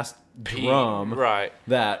cast drum Right.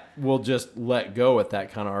 that will just let go at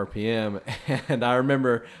that kind of RPM. And I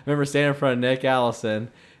remember standing in front of Nick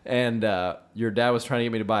Allison, and your dad was trying to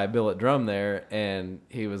get me to buy a billet drum there, and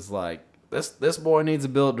he was like, this boy needs a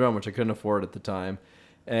billet drum, which I couldn't afford at the time.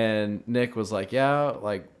 And Nick was like, yeah,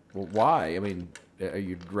 like, well, why? I mean, are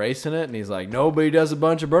you racing it? And he's like, nobody does a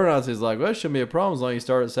bunch of burnouts. He's like, well, it shouldn't be a problem as long as you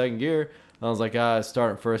start at second gear. And I was like, I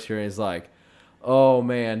start in first gear. And he's like, oh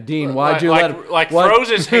man, Dean, why'd you let him? Throws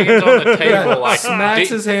his hands on the table, like smacks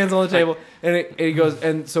his hands on the table, and he goes.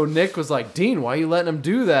 And so Nick was like, Dean, why are you letting him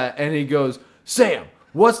do that? And he goes, Sam,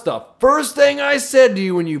 what's the first thing I said to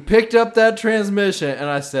you when you picked up that transmission? And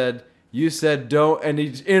I said, you said don't, and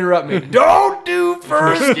he interrupted me. Don't do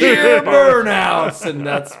first gear burnouts, and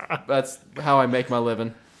that's how I make my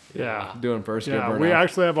living. Yeah. Doing first gear Yeah, burnout. we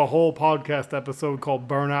actually have a whole podcast episode called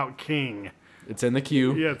Burnout King. It's in the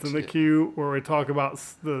queue. Yeah, it's in the queue where we talk about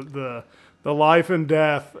the life and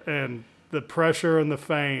death and the pressure and the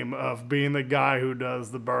fame of being the guy who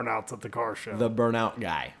does the burnouts at the car show. The burnout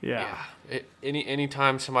guy. Yeah.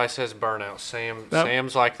 Anytime somebody says burnout,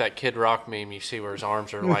 Sam's like that Kid Rock meme you see where his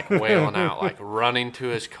arms are like wailing out, like running to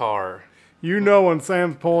his car. You know when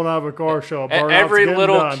Sam's pulling out of a car show, a burnout's Every getting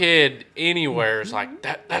little done. kid anywhere is like,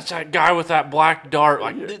 that's that guy with that black dart.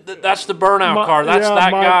 Like, that's the burnout car. That's that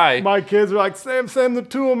guy. My kids are like, Sam the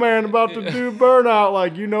Tool Man about to do burnout.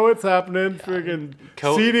 Like, you know it's happening. Freaking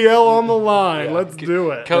CDL on the line. Let's do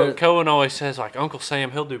it. Cohen always says, like, Uncle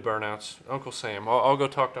Sam, he'll do burnouts. Uncle Sam. I'll go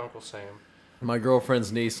talk to Uncle Sam. My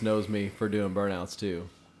girlfriend's niece knows me for doing burnouts, too.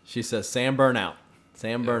 She says, Sam Burnout.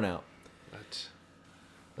 Sam Burnout.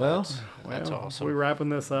 That's awesome. We wrapping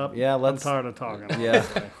this up? Yeah, I'm tired of talking. Yeah,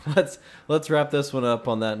 let's wrap this one up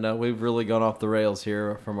on that note. We've really gone off the rails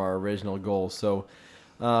here from our original goal. So,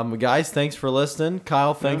 guys, thanks for listening.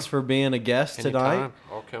 Kyle, thanks for being a guest tonight.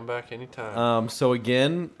 I'll come back anytime. So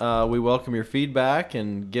again, we welcome your feedback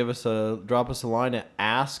and drop us a line at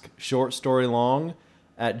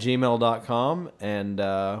askshortstorylong@gmail.com, and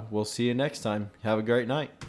we'll see you next time. Have a great night.